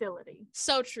hostility.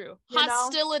 So true.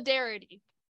 Hostilidarity.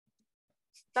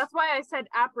 That's why I said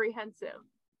apprehensive.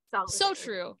 Solidarity. So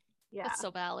true. Yeah. That's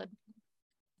so valid.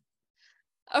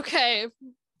 Okay.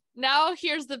 Now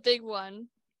here's the big one.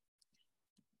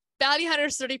 Bounty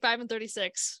Hunters 35 and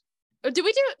 36. Did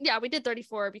we do? Yeah, we did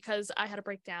 34 because I had a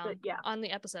breakdown on the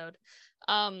episode.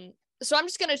 So I'm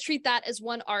just going to treat that as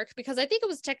one arc because I think it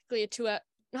was technically a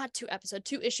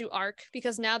two-issue arc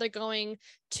because now they're going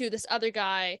to this other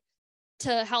guy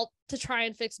to help to try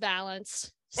and fix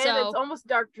balance. So, and it's almost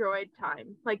Dark Droid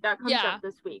time. Like that comes up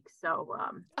this week. So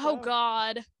oh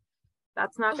god.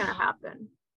 That's not going to happen.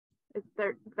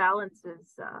 Their balance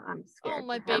is I'm scared. Oh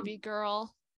my baby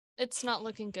girl. It's not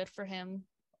looking good for him.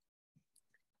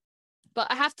 But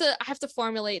I have to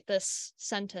formulate this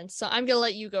sentence. So I'm going to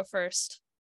let you go first.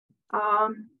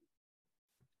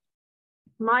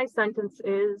 My sentence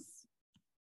is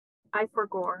I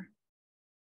forgore.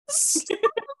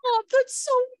 Oh, that's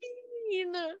so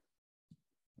mean.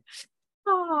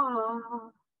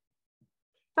 Oh,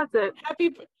 that's it.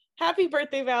 Happy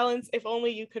birthday, Valence, if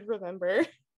only you could remember.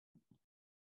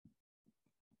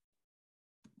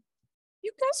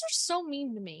 You guys are so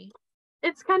mean to me.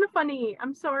 It's kind of funny.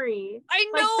 I'm sorry. I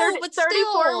know, but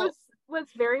 34 still. was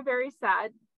very, very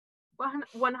sad. 100%.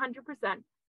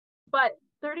 But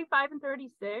 35 and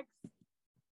 36,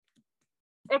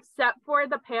 except for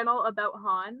the panel about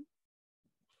Han,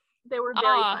 they were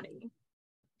very funny.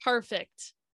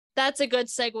 Perfect. That's a good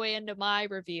segue into my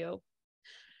review.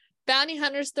 Bounty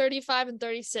Hunters 35 and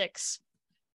 36.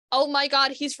 Oh my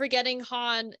god, he's forgetting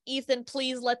Han. Ethan,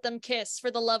 please let them kiss, for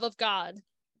the love of God.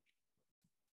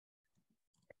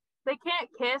 They can't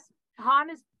kiss.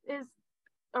 Han is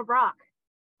a rock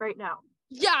right now.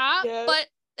 Yeah, but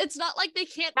it's not like they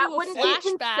can't do a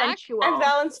flashback. And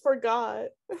Valence forgot.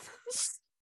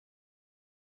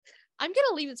 I'm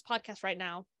gonna leave this podcast right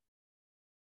now.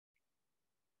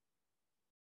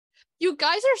 You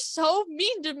guys are so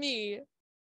mean to me.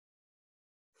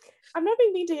 I'm not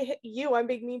being mean to you, I'm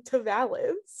being mean to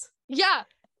Valence. Yeah,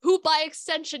 who by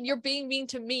extension, you're being mean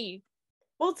to me.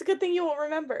 Well, it's a good thing you won't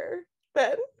remember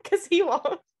then, because he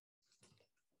won't.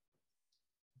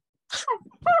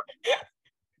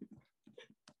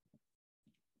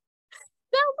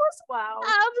 That was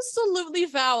absolutely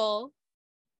foul.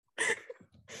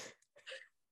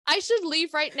 I should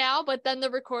leave right now, but then the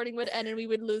recording would end and we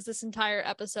would lose this entire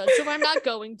episode, so I'm not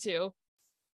going to.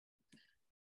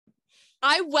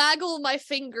 I waggle my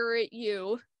finger at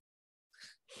you.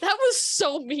 That was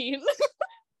so mean.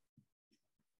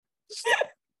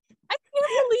 I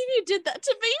can't believe you did that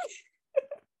to me.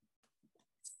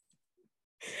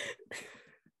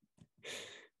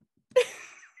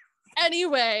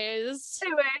 Anyways,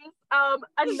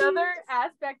 another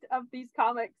aspect of these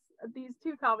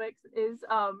two comics is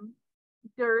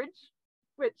Dirge,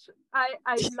 which I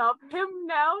love him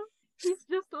now. He's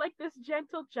just like this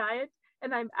gentle giant,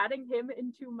 and I'm adding him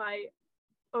into my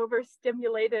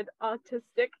overstimulated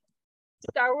autistic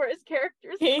Star Wars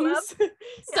characters club.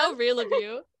 So real of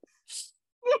you.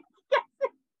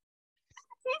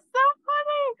 He's so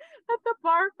funny at the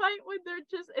bar fight when they're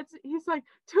just he's like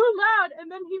too loud,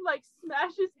 and then he like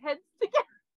smashes heads together.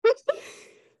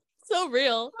 So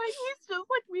real. Like he's just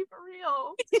like me for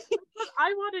real. That's what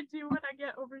I want to do when I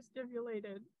get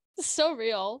overstimulated. So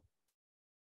real.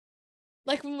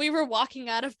 Like when we were walking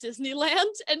out of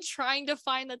Disneyland and trying to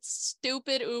find that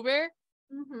stupid Uber.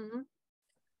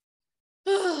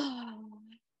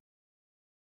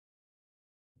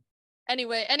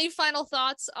 Anyway, any final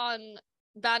thoughts on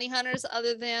Bounty Hunters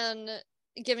other than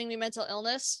giving me mental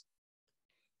illness?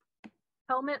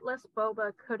 Helmetless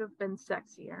Boba could have been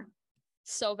sexier.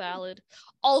 So valid.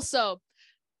 Also,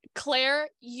 Claire,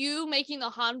 you making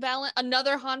the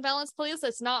another Han Valence playlist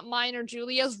that's not mine or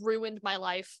Julia's ruined my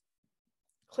life.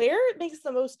 Claire makes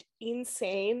the most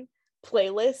insane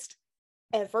playlist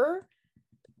ever.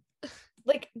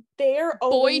 Like, they're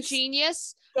Boy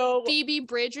Genius, so... Phoebe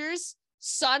Bridgers,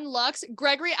 Sun Lux,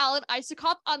 Gregory Allen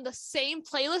Isakov on the same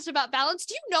playlist about Valence.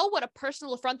 Do you know what a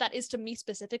personal affront that is to me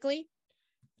specifically?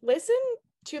 Listen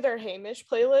to their Hamish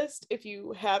playlist if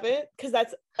you haven't, because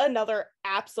that's another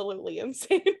absolutely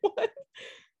insane one.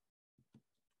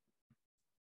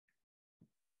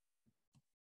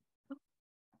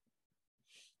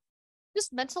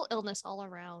 Just mental illness all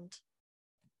around.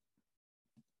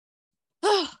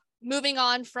 Moving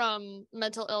on from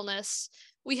mental illness,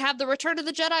 we have the Return of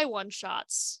the Jedi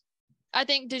one-shots. I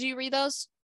think, did you read those?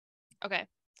 Okay.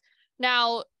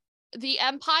 Now, the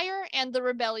Empire and the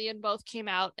Rebellion both came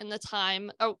out in the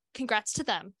time. Oh, congrats to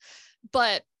them.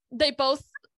 But they both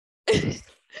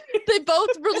they both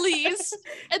released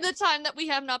in the time that we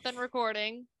have not been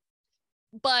recording.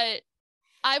 But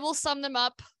I will sum them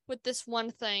up with this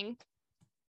one thing.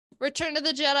 Return of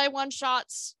the Jedi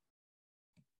one-shots.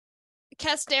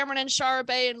 Kes Dameron and Shara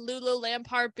Bay and Lulu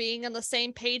Lampard being on the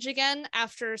same page again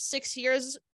after 6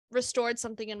 years restored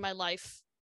something in my life.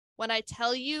 When I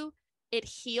tell you, it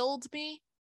healed me.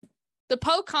 The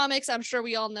Poe comics, I'm sure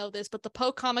we all know this, but the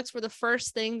Poe comics were the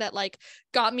first thing that like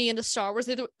got me into Star Wars.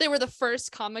 They were the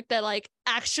first comic that like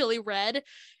actually read,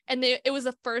 and it was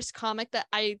the first comic that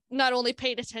I not only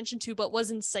paid attention to but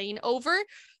was insane over.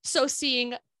 So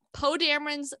seeing Poe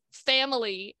Dameron's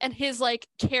family and his like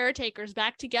caretakers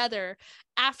back together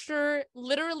after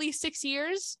literally 6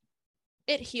 years,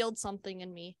 it healed something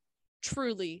in me.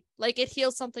 Truly. Like it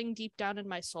healed something deep down in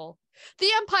my soul. The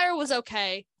Empire was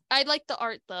okay. I liked the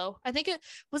art though. I think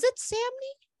was it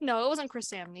Samney? No, it wasn't Chris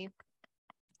Samney.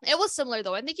 It was similar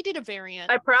though. I think he did a variant.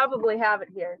 I probably have it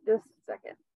here. Just a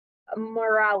second.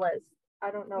 Morales.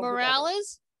 I don't know.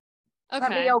 Morales?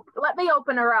 Okay. Let me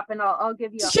open her up and I'll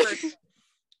give you a first.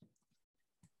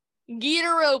 Get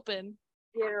her open.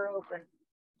 Theater open.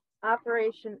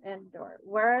 Operation Endor.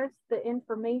 Where's the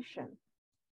information?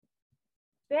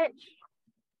 Bitch.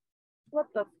 What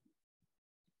the?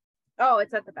 Oh,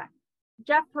 it's at the back.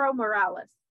 Jethro Morales.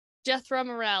 Jethro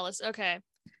Morales. Okay.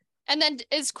 And then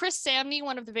is Chris Samney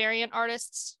one of the variant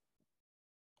artists?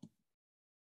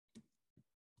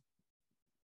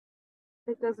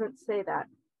 It doesn't say that.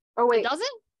 Oh, wait. It doesn't?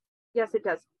 Yes, it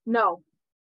does. No.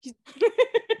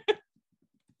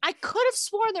 I could have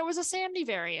sworn there was a Samney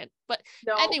variant, but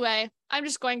No. anyway, I'm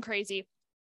just going crazy.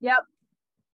 Yep.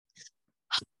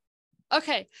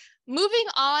 Okay, moving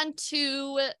on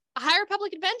to High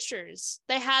Republic Adventures.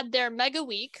 They had their mega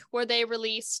week where they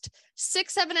released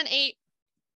 6, 7, and 8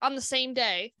 on the same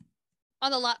day,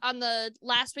 on the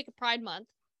last week of Pride Month.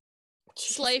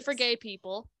 Slay for gay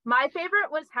people. My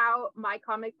favorite was how my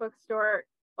comic book store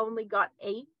only got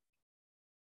 8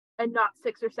 and not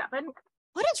 6 or 7.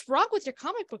 What is wrong with your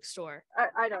comic book store?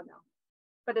 I don't know,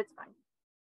 but it's fine.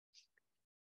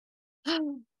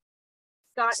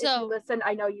 Scott, if you listen,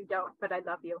 I know you don't, but I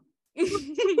love you.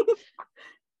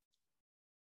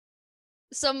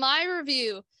 So my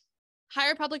review, High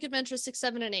Republic Adventures 6,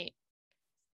 7, and 8.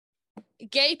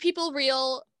 Gay people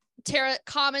real,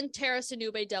 common Terra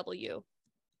Sinube W.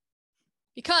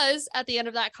 Because at the end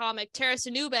of that comic, Terra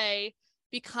Sinube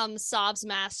becomes Sob's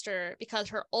master because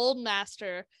her old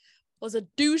master was a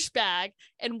douchebag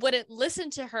and wouldn't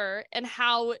listen to her, and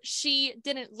how she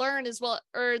didn't learn as well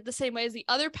or the same way as the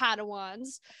other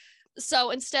Padawans.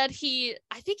 So instead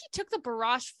I think he took the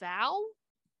Barash vow.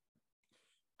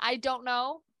 I don't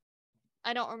know.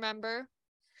 I don't remember.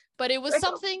 But it was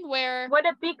something where... Would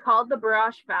it be called the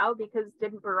Barash vow because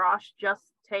didn't Barash just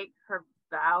take her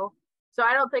vow? So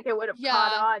I don't think it would have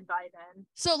caught on by then.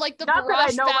 So like the Not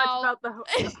Barash that I know vow... much about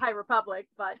the High Republic,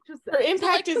 but just her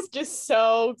impact is just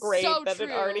so great that true.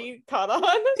 It already caught on.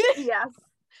 Yes.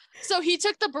 So he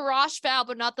took the Barash vow,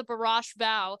 but not the Barash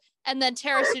vow, and then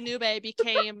Terra Sinube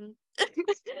became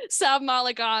Sab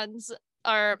Malagan's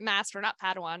master, not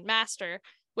Padawan, master,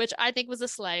 which I think was a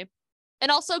slay.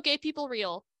 And also gay people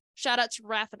real. Shout out to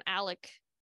Raph and Alec.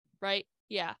 Right?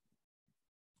 Yeah.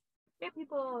 Gay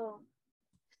people.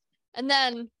 And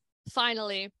then third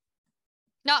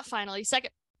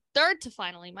to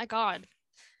finally, my God.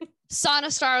 Sana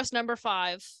Staros number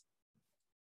 5.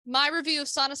 My review of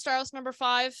Sana Staros number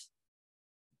 5.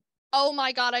 Oh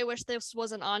my God, I wish this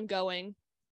wasn't ongoing.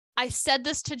 I said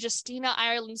this to Justina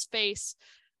Ireland's face.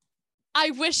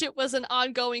 I wish it wasn't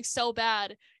ongoing so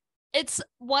bad. It's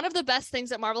one of the best things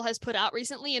that Marvel has put out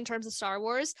recently in terms of Star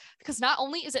Wars, because not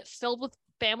only is it filled with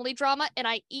family drama, and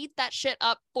I eat that shit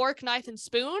up fork, knife, and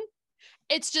spoon,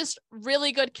 it's just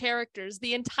really good characters.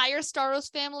 The entire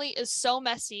Staros family is so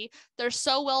messy. They're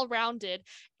so well-rounded.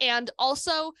 And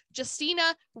also,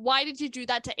 Justina, why did you do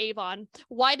that to Avon?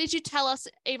 Why did you tell us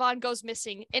Avon goes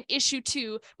missing in issue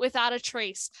 2 without a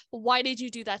trace? Why did you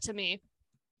do that to me?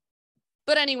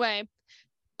 But anyway,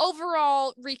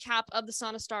 overall recap of the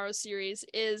Sana Staros series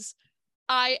is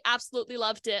I absolutely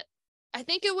loved it. I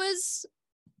think it was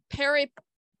Perez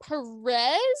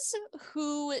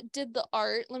who did the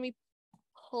art. Let me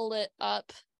pull it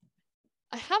up.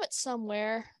 I have it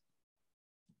somewhere.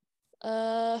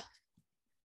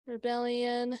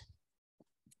 Rebellion.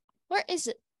 Where is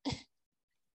it?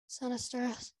 Son of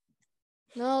Stars.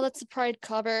 No, that's the Pride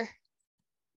cover.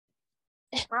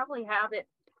 Probably have it.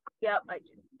 Yep, I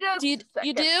do.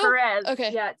 You do? Perez.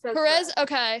 Okay. Yeah, it says Perez.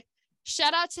 Okay.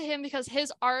 Shout out to him because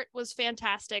his art was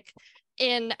fantastic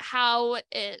in how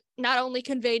it not only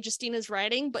conveyed Justina's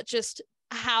writing, but just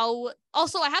how.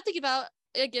 Also, I have to give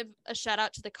a shout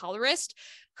out to the colorist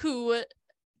who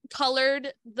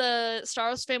colored the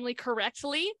Staros family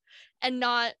correctly and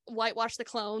not whitewash the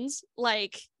clones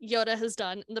like Yoda has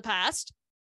done in the past.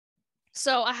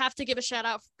 So I have to give a shout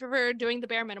out for doing the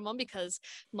bare minimum because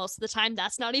most of the time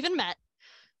that's not even met.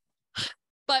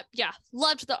 But yeah,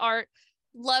 loved the art,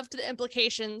 loved the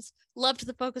implications, loved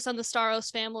the focus on the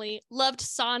Staros family, loved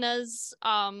Sana's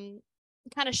kind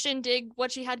of shindig,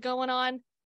 what she had going on.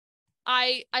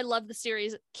 I love the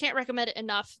series. Can't recommend it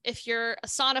enough. If you're a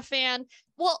Sana fan,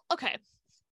 well, okay.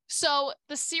 So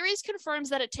the series confirms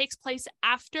that it takes place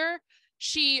after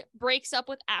she breaks up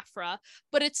with Aphra,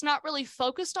 but it's not really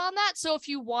focused on that. So if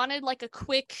you wanted like a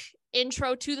quick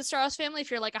intro to the Staros family,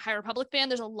 if you're like a High Republic fan,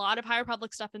 there's a lot of High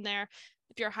Republic stuff in there.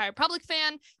 If you're a High Republic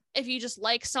fan, if you just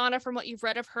like Sana from what you've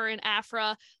read of her in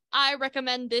Aphra, I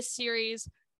recommend this series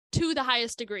to the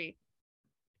highest degree.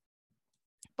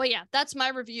 But yeah, that's my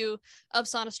review of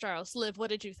Sana Staros. Liv, what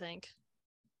did you think?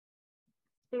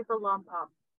 She's a lump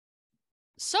pop.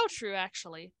 So true,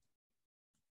 actually.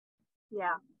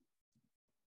 Yeah.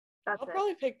 That's I'll it.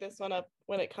 probably pick this one up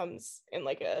when it comes in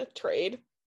like a trade.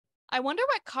 I wonder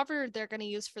what cover they're going to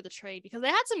use for the trade, because they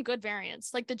had some good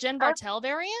variants, like the Jen Bartel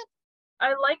variant.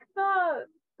 I like the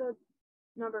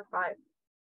number 5.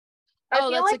 I Oh,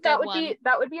 feel that's like a good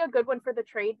that would be a good one for the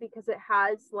trade because it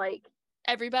has like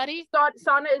everybody.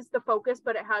 Sana is the focus,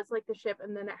 but it has like the ship,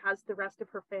 and then it has the rest of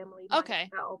her family. Okay.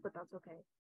 Belle, but that's okay.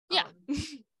 Yeah.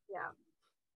 Yeah.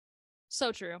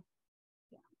 So true.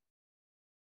 Yeah.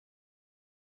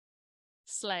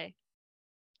 Slay.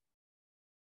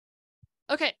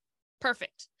 Okay,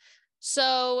 perfect.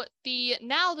 So the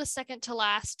second to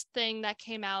last thing that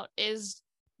came out is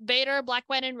Vader, Black,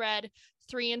 White, and Red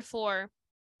 3 and 4.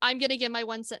 I'm gonna give my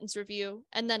 1-sentence review,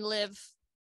 and then Liv,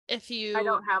 if you I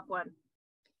don't have one.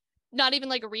 Not even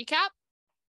like a recap.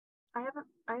 I haven't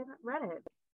read it.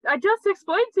 I just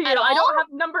explained to you. At all? I don't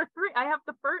have number 3. I have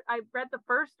the first. I read the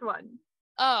first one.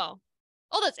 Oh,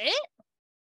 that's it.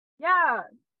 Yeah,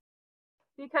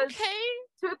 because Okay.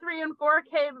 2, 3, and 4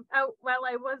 came out while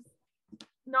I was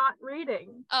not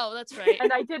reading. Oh, that's right.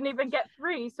 And I didn't even get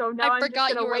 3, so now I'm just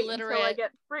gonna wait until I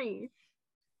get 3.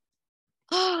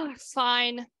 Oh,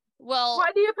 fine. Well,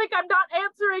 why do you think I'm not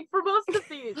answering for most of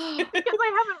these? Because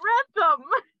I haven't read them.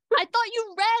 I thought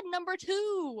you read number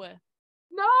 2.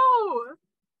 No.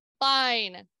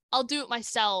 Fine. I'll do it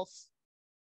myself.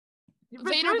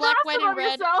 Vader, Black, Black, White, and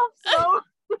Red. Yourself, so.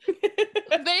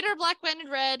 Vader, Black, White,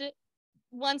 and Red.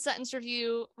 1-sentence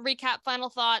review. Recap. Final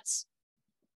thoughts.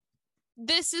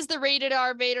 This is the rated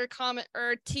R Vader comic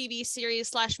or TV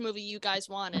series / movie you guys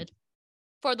wanted.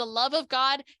 For the love of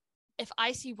God, if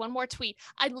I see one more tweet,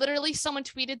 someone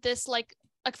tweeted this like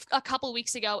a couple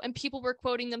weeks ago, and people were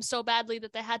quoting them so badly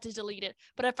that they had to delete it.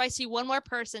 But if I see one more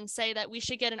person say that we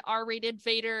should get an R-rated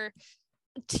Vader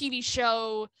TV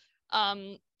show,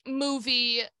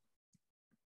 movie,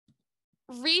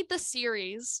 read the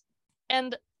series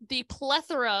and the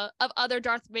plethora of other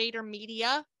Darth Vader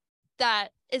media that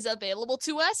is available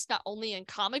to us, not only in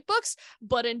comic books,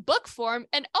 but in book form.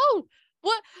 And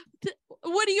what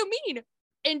do you mean?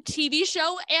 In TV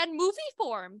show and movie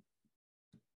form.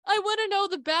 I want to know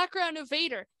the background of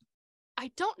Vader.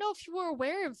 I don't know if you were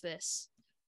aware of this,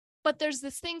 but there's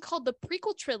this thing called the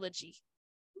prequel trilogy.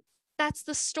 That's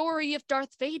the story of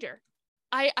Darth Vader.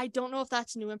 I don't know if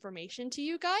that's new information to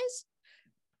you guys,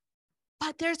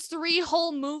 but there's 3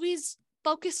 whole movies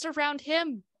focused around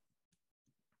him.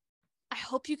 I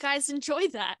hope you guys enjoy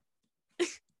that.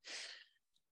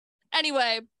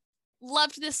 Anyway,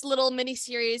 loved this little mini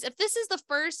series. If this is the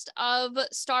first of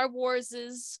Star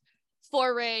Wars's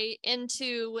foray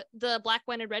into the Black,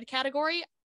 White, and Red category,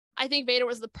 I think Vader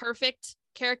was the perfect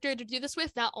character to do this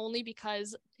with, not only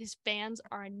because his fans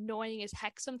are annoying as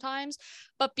heck sometimes,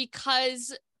 but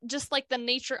because just like the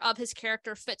nature of his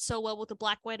character fits so well with the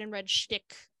Black, White, and Red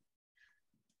shtick.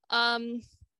 But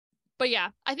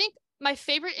yeah, I think my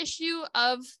favorite issue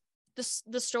of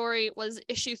the story was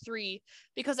issue 3,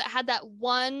 because it had that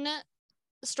one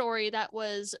story that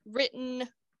was written,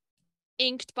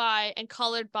 inked by, and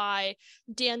colored by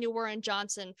Daniel Warren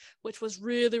Johnson, which was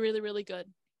really, really, really good.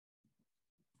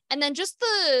 And then just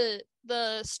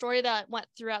the story that went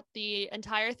throughout the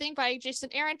entire thing by Jason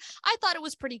Aaron, I thought it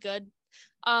was pretty good.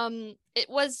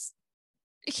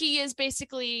 He is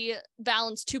basically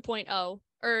Valance 2.0,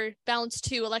 or Valance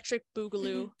 2 Electric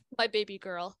Boogaloo, my baby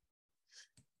girl.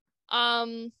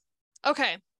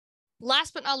 Okay.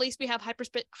 Last but not least, we have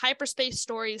Hyperspace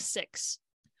Stories 6.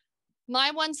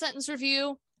 My 1-sentence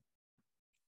review.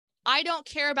 I don't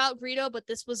care about Greedo, but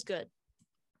this was good.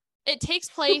 It takes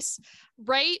place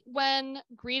right when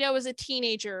Greedo is a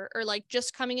teenager, or like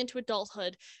just coming into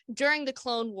adulthood, during the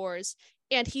Clone Wars,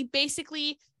 and he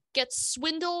basically gets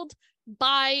swindled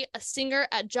by a singer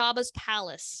at Jabba's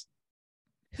palace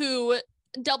who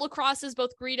double crosses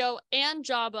both Greedo and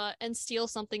Jabba and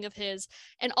steals something of his.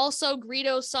 And also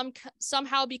Greedo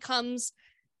somehow becomes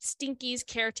Stinky's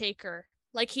caretaker,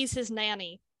 like he's his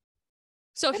nanny.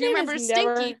 So if you remember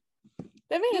Stinky,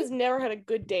 that man has never had a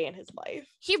good day in his life.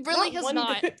 He really has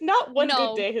not. Not one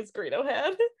good day has Greedo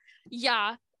had.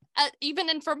 Yeah.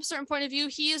 Even from a certain point of view,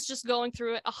 he is just going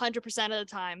through it 100% of the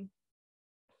time.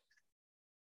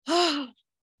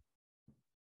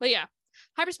 But yeah,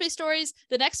 Hyperspace Stories.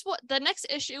 The next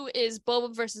issue is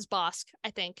Boba versus Bosk,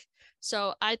 I think.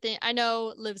 So I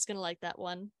know Liv's gonna like that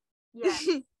one. Yeah.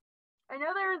 I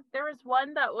know there was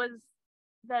one that was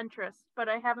Ventress, but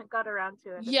I haven't got around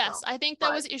to it. Yes, I think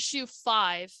that was issue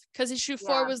 5, because issue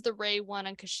 4 was the Rey one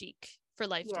on Kashyyyk for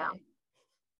Life Day.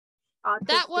 Autistic,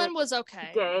 that one was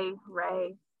okay. Gay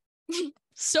Rey.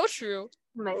 So true.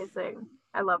 Amazing.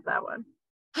 I love that one.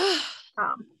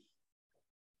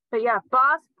 But yeah,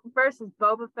 Bosk versus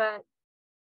Boba Fett.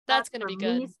 That's going to be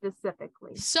good. Me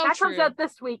specifically. So that true. comes out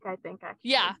this week, I think,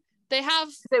 actually. Yeah. They have...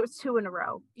 It was 2 in a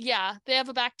row. Yeah. They have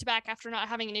a back-to-back after not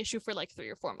having an issue for like 3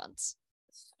 or 4 months.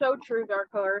 So true, Dark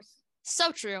Horse.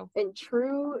 So true. In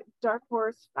true Dark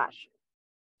Horse fashion.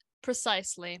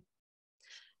 Precisely.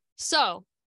 So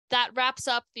that wraps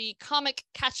up the comic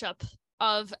catch-up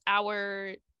of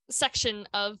our section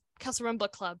of Kessel Run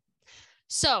Book Club.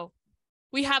 So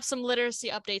we have some literacy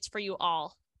updates for you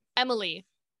all. Emily,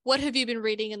 what have you been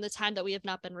reading in the time that we have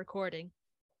not been recording?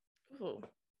 Ooh.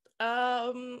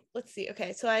 Let's see.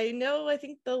 Okay, so I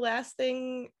think the next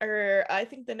thing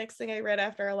I read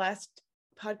after our last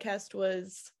podcast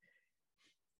was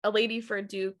A Lady for a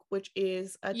Duke, which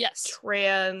is a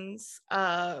trans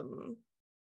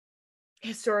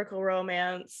historical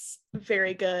romance.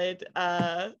 Very good.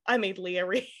 I made Leah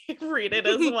read it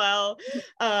as well.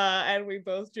 And we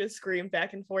both just screamed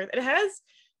back and forth. It has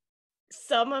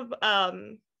some of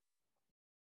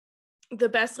the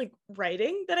best like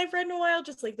writing that I've read in a while,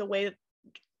 just like the way that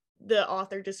the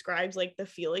author describes like the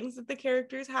feelings that the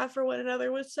characters have for one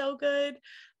another was so good.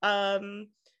 And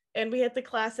we had the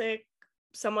classic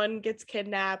someone gets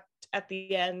kidnapped at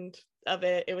the end of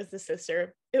it. It was the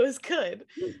sister. It was good.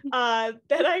 Then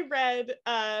I read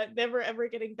Never Ever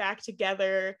Getting Back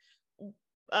Together,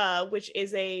 which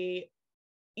is a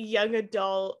young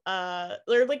adult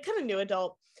or like kind of new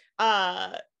adult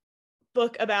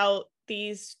book about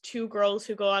these 2 girls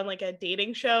who go on like a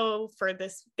dating show for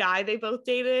this guy they both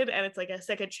dated, and it's like a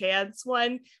second chance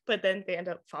one, but then they end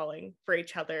up falling for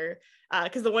each other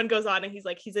because the one goes on and he's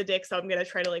like, he's a dick, so I'm gonna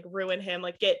try to like ruin him,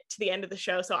 like get to the end of the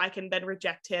show so I can then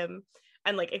reject him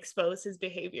and like expose his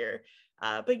behavior,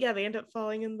 but yeah, they end up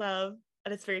falling in love,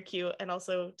 and it's very cute, and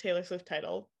also Taylor Swift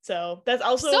title, so that's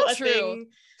also a thing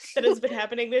that has been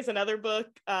happening. There's another book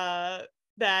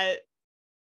that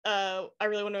I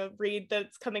really want to read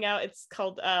that's coming out. It's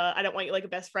called I Don't Want You Like a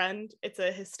Best Friend. It's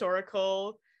a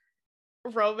historical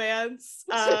romance.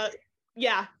 Sapphic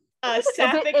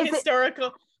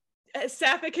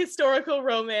historical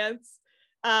romance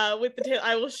with the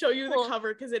I will show you the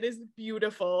cover because it is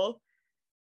beautiful.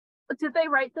 Did they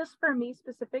write this for me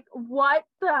specific? What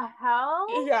the hell?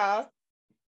 Yeah.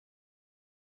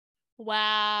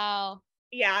 Wow.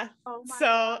 Yeah. Oh my so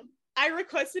God. I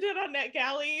requested it on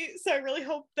NetGalley, so I really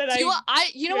hope that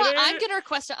you know what? I'm gonna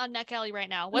request it on NetGalley right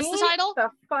now. What's the title? The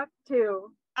fuck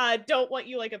too. Don't Want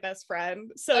You Like a Best Friend.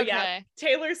 So okay. Yeah,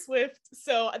 Taylor Swift.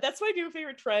 So that's my new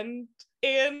favorite trend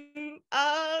in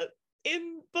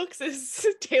books is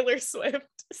Taylor Swift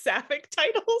sapphic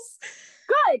titles.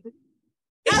 Good.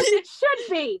 As it should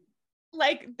be.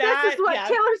 Like that. This is what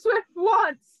Taylor Swift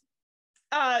wants.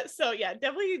 So yeah,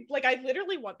 definitely. Like I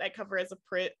literally want that cover as a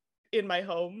print in my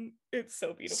home. It's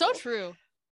so beautiful. So true.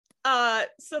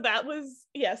 So that was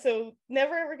so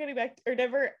Never Ever Getting Back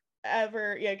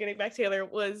Taylor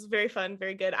was very fun,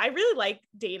 very good. I really like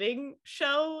dating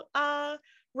show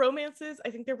romances.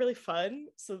 I think they're really fun,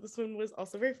 so this one was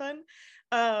also very fun.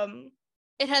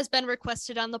 It has been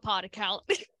requested on the pod account.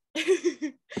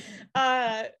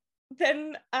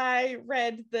 Then I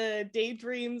read The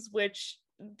Daydreams, which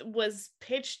was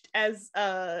pitched as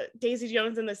Daisy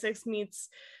Jones and the Six meets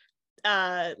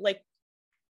like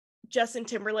Justin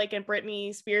Timberlake and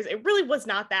Britney Spears. It really was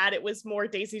not that. It was more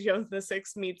Daisy Jones and the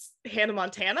Six meets Hannah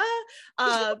Montana,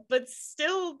 but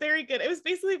still very good. It was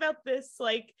basically about this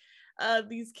like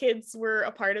these kids were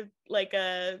a part of like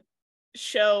a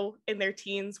show in their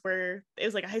teens where it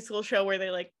was like a high school show where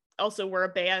they like also were a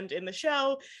band in the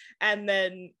show, and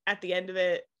then at the end of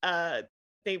it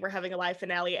they were having a live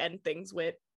finale and things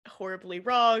went horribly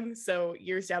wrong, so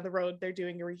years down the road they're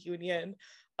doing a reunion.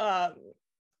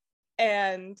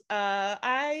 And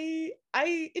I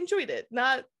enjoyed it,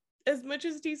 not as much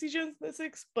as Daisy Jones and the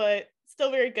Six, but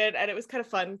still very good, and it was kind of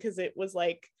fun because it was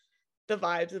like the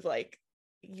vibes of like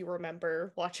you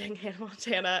remember watching Hannah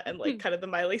Montana and like kind of the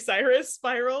Miley Cyrus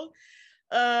spiral.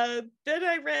 Then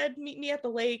I read Meet Me at the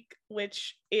Lake,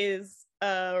 which is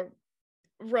a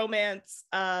romance.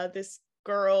 This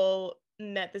girl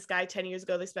met this guy 10 years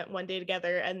ago. They spent one day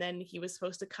together, and then he was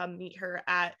supposed to come meet her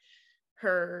at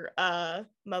her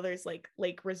mother's like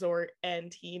lake resort,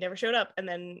 and he never showed up. And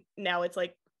then now it's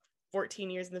like 14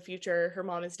 years in the future, her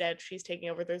mom is dead, she's taking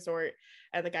over the resort,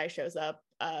 and the guy shows up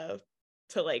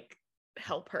to like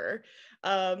help her.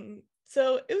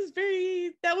 So it was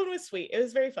that one was sweet. It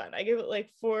was very fun. I gave it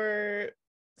like 4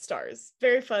 stars.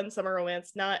 Very fun summer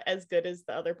romance, not as good as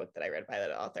the other book that I read by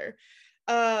that author.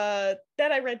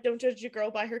 Then I read Don't Judge a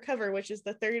Girl by Her Cover, which is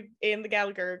the third in the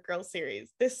Gallagher Girls series.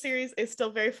 This series is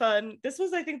still very fun. This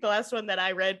was, I think, the last one that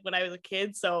I read when I was a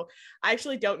kid, so I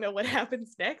actually don't know what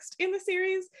happens next in the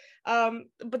series.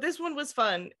 But this one was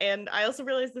fun, and I also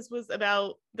realized this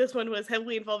one was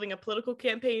heavily involving a political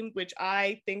campaign, which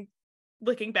I think,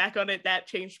 looking back on it, that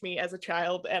changed me as a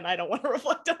child, and I don't want to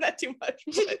reflect on that too much.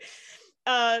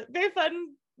 But very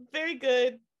fun, very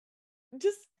good,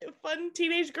 just fun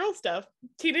teenage girl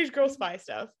spy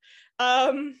stuff.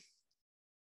 And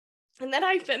then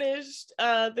I finished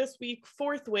this week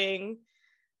Fourth Wing,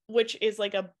 which is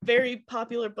like a very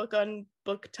popular book on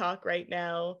Book Talk right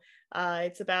now.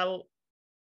 It's about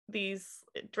these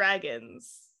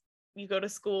dragons. You go to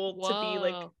school to be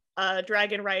like a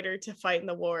dragon rider to fight in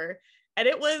the war, and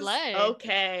it was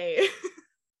okay.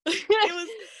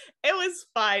 It was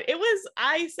fine.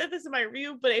 I said this in my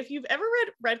review, but if you've ever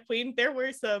read Red Queen, there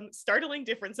were some startling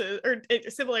differences or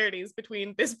similarities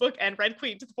between this book and Red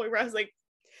Queen, to the point where I was like,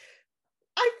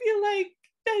 I feel like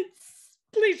that's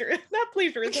not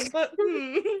plagiarism, but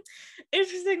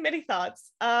interesting, many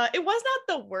thoughts. It was not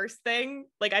the worst thing.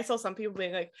 Like, I saw some people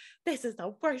being like, this is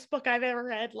the worst book I've ever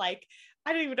read. Like,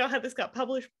 I don't even know how this got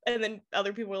published. And then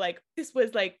other people were like, this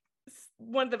was like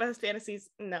one of the best fantasies.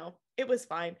 No, it was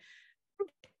fine.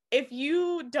 If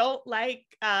you don't like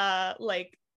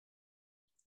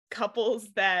couples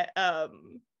that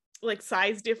like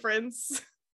size difference,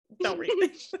 don't read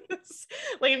this.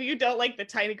 Like, if you don't like the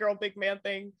tiny girl big man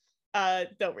thing,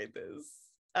 don't read this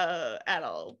at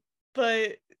all.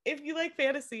 But if you like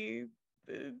fantasy,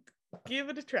 give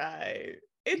it a try.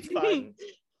 It's fun.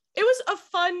 It was a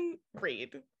fun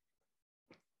read.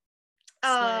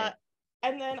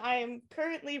 And then I am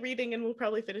currently reading, and will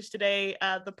probably finish today,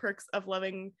 The Perks of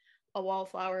Loving a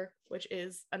Wallflower, which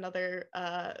is a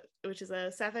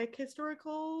sapphic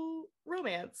historical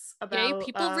romance about gay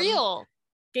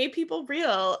people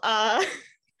real,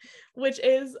 which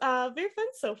is very fun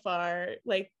so far.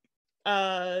 Like,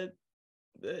 I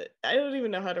don't even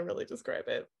know how to really describe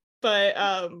it,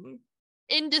 but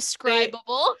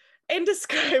indescribable.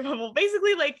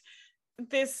 Basically, like,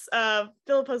 this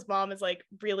Philippa's mom is like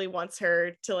really wants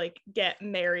her to like get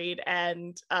married,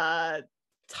 and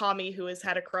Tommy, who has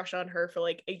had a crush on her for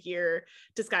like a year,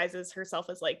 disguises herself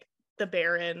as like the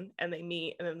Baron, and they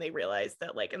meet, and then they realize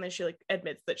that like, and then she like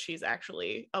admits that she's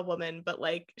actually a woman, but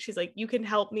like she's like, you can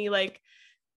help me like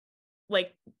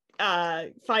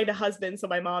find a husband so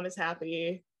my mom is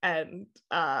happy. And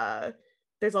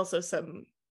there's also some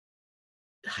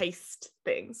heist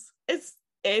things.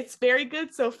 It's very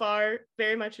good so far.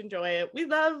 Very much enjoy it. We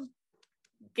love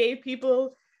gay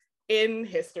people in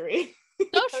history.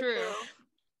 So true.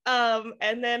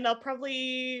 And then I'll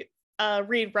probably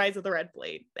read Rise of the Red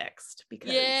Blade next,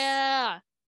 because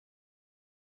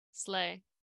slay.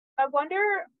 I wonder,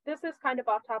 this is kind of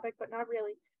off topic, but not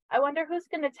really. I wonder who's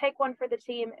going to take one for the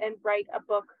team and write a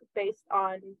book based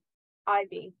on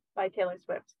Ivy by Taylor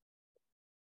Swift.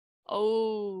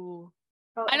 Oh,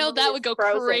 I know that would go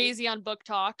crazy on Book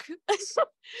Talk.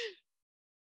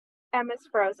 Emma's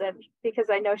frozen, because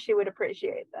I know she would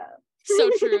appreciate that. So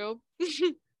true.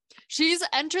 She's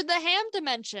entered the ham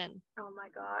dimension. Oh my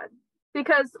god.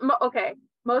 Because,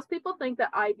 most people think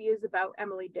that Ivy is about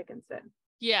Emily Dickinson.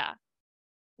 Yeah.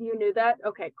 You knew that?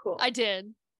 Okay, cool. I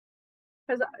did.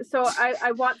 So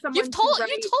I want someone You told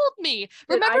me.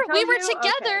 Remember, we were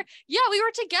together. Okay. Yeah, we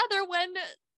were together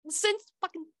since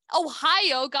fucking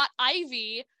Ohio got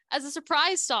Ivy as a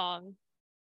surprise song.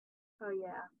 Oh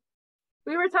yeah.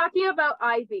 We were talking about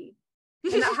Ivy.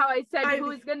 And how I said who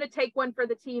is going to take one for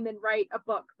the team and write a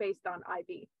book based on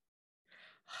Ivy.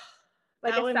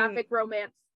 Like a sapphic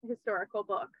romance historical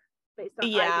book based on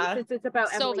Ivy, since it's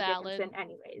about Emily Dickinson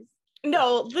anyways.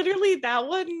 No, literally that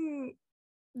one,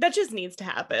 that just needs to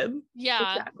happen.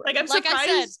 Yeah. Exactly. Like, I'm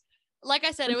surprised. Like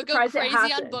I said, it would go crazy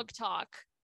on Book Talk.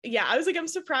 Yeah, I was like, I'm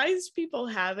surprised people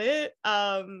have it.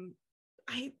 I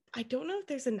don't know if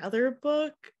there's another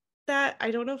book that,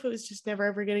 I don't know if it was just never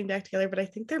ever getting back together, but I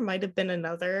think there might have been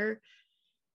another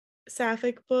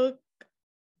sapphic book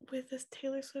with this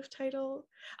Taylor Swift title.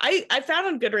 I found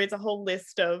on Goodreads a whole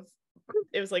list of,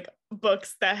 it was like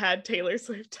books that had Taylor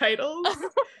Swift titles.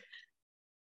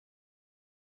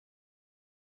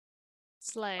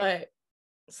 Slay.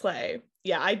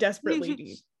 Yeah, I desperately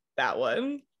need that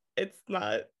one. It's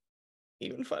not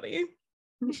even funny.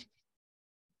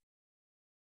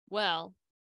 Well,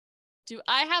 do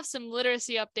I have some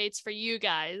literacy updates for you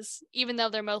guys, even though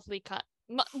they're mostly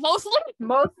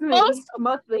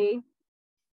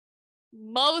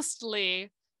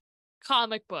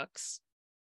comic books.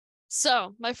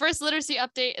 So my first literacy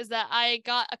update is that I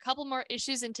got a couple more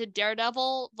issues into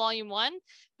Daredevil Volume 1,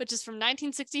 which is from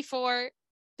 1964.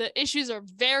 The issues are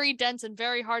very dense and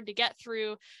very hard to get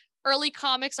through. Early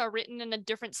comics are written in a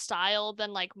different style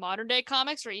than like modern day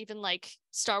comics or even like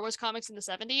Star Wars comics in the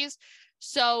 70s.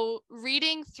 So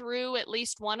reading through at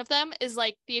least one of them is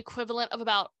like the equivalent of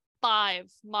about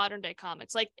 5 modern day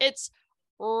comics. Like, it's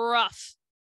rough.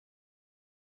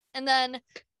 And then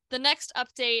the next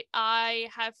update I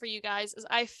have for you guys is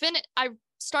I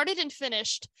started and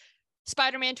finished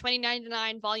Spider-Man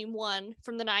 2099 Volume 1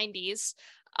 from the 90s.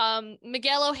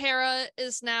 Miguel O'Hara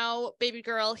is now baby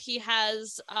girl. He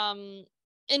has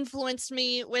influenced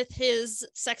me with his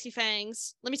sexy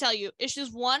fangs. Let me tell you,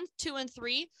 issues 1, 2, and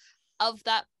 3 of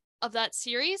that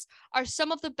series are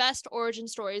some of the best origin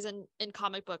stories in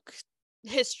comic book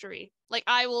history. Like,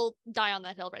 I will die on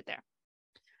that hill right there.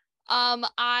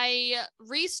 I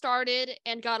restarted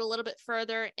and got a little bit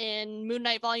further in Moon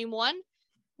Knight Volume 1,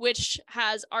 which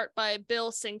has art by Bill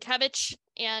Sienkiewicz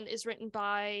and is written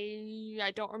by,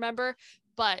 I don't remember,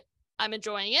 but I'm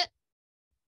enjoying it.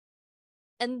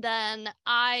 And then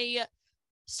I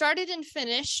started and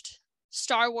finished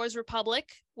Star Wars Republic,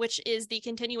 which is the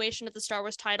continuation of the Star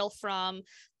Wars title from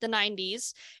the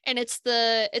 90s. And it's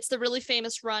the really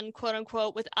famous run, quote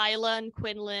unquote, with Isla and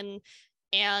Quinlan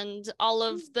and all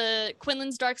of the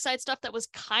Quinlan's dark side stuff that was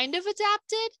kind of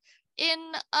adapted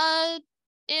in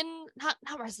not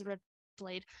Rise of the Red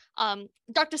Blade,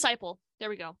 Dark Disciple. There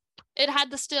we go. It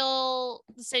had the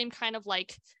same kind of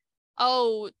like,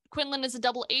 oh, Quinlan is a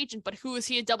double agent, but who is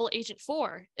he a double agent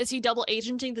for? Is he double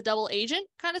agenting the double agent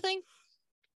kind of thing?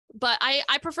 But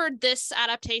I preferred this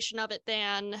adaptation of it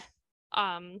than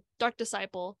Dark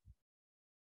Disciple.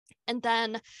 And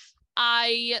then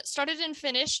I started and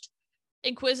finished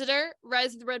Inquisitor,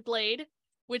 Rise of the Red Blade,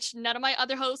 which none of my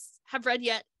other hosts have read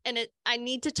yet, and I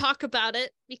need to talk about it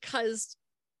because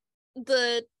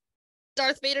the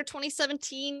Darth Vader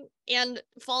 2017 and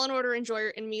Fallen Order enjoyer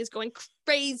in me is going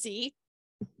crazy.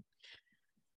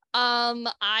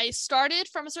 I started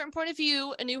from a certain point of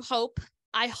view, A New Hope.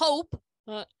 I hope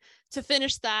to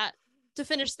finish that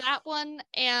one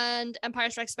and Empire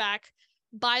Strikes Back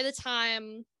by the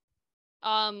time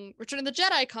Return of the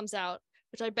Jedi comes out,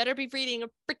 which I better be reading a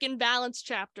freaking balanced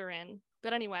chapter in.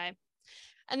 But anyway.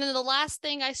 And then the last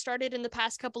thing I started in the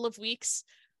past couple of weeks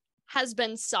has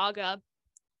been Saga.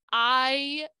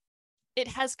 It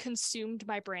has consumed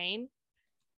my brain.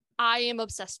 I am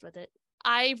obsessed with it.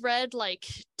 I read like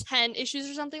 10 issues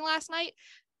or something last night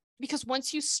because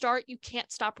once you start, you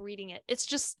can't stop reading it. It's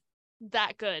just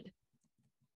that good.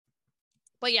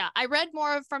 But yeah, I read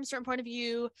more from a certain point of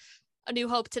view, A New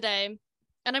Hope today.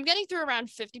 And I'm getting through around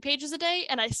 50 pages a day,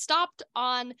 and I stopped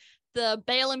on the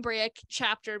Bale and Briac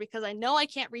chapter because I know I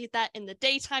can't read that in the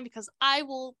daytime because I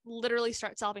will literally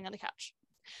start sobbing on the couch.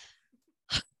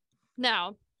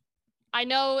 Now, I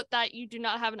know that you do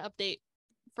not have an update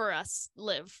for us,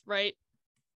 Liv, right?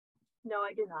 No,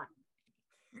 I do not.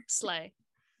 Slay.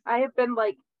 I have been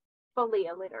like fully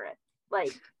illiterate.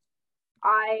 Like,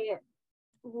 I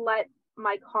let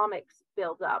my comics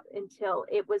build up until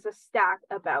it was a stack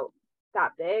about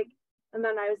that big, and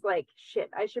then I was like, shit,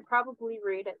 I should probably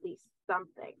read at least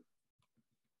something.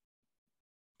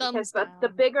 Because the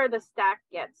bigger the stack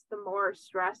gets, the more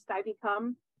stressed I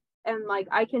become, and like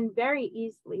I can very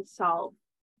easily solve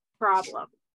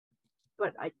problems,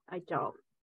 but I don't.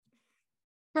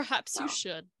 Perhaps you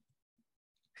should.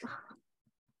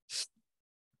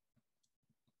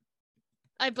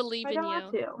 I believe in you. I don't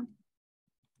want to.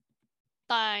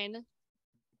 Fine.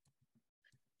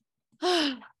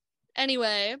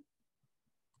 Anyway,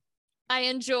 I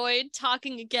enjoyed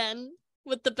talking again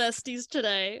with the besties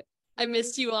today. I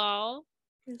missed you all,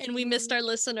 and we missed our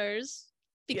listeners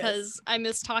because I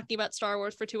miss talking about Star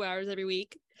Wars for 2 hours every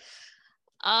week.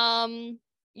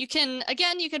 You can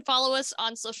follow us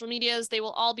on social medias. They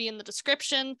will all be in the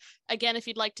description. Again, if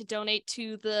you'd like to donate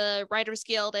to the Writers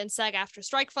Guild and SAG-AFTRA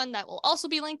Strike Fund, that will also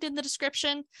be linked in the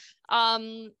description.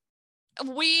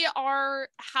 We are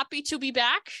happy to be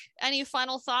back. Any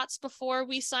final thoughts before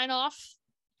we sign off?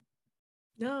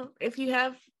 No, if you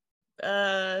have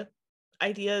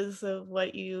ideas of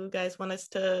what you guys want us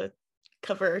to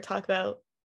cover or talk about,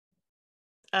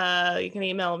 you can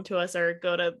email them to us or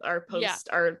go to our post,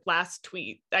 our last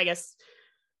tweet, I guess,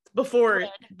 before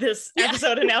this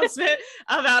episode announcement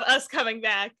about us coming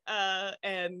back,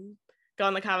 and go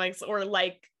on the comics or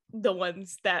like the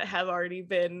ones that have already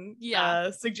been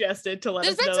suggested to let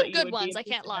us know. There's been some good ones, I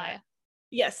can't lie.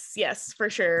 Yes, for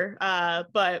sure.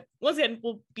 But once again,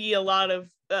 will be a lot of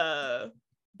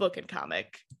book and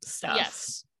comic stuff.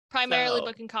 Yes, primarily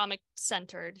book and comic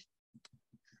centered.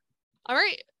 All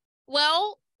right.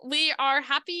 Well, we are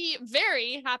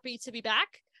very happy to be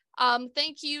back.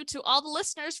 Thank you to all the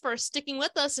listeners for sticking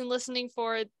with us and listening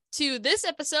to this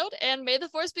episode, and may the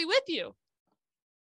force be with you.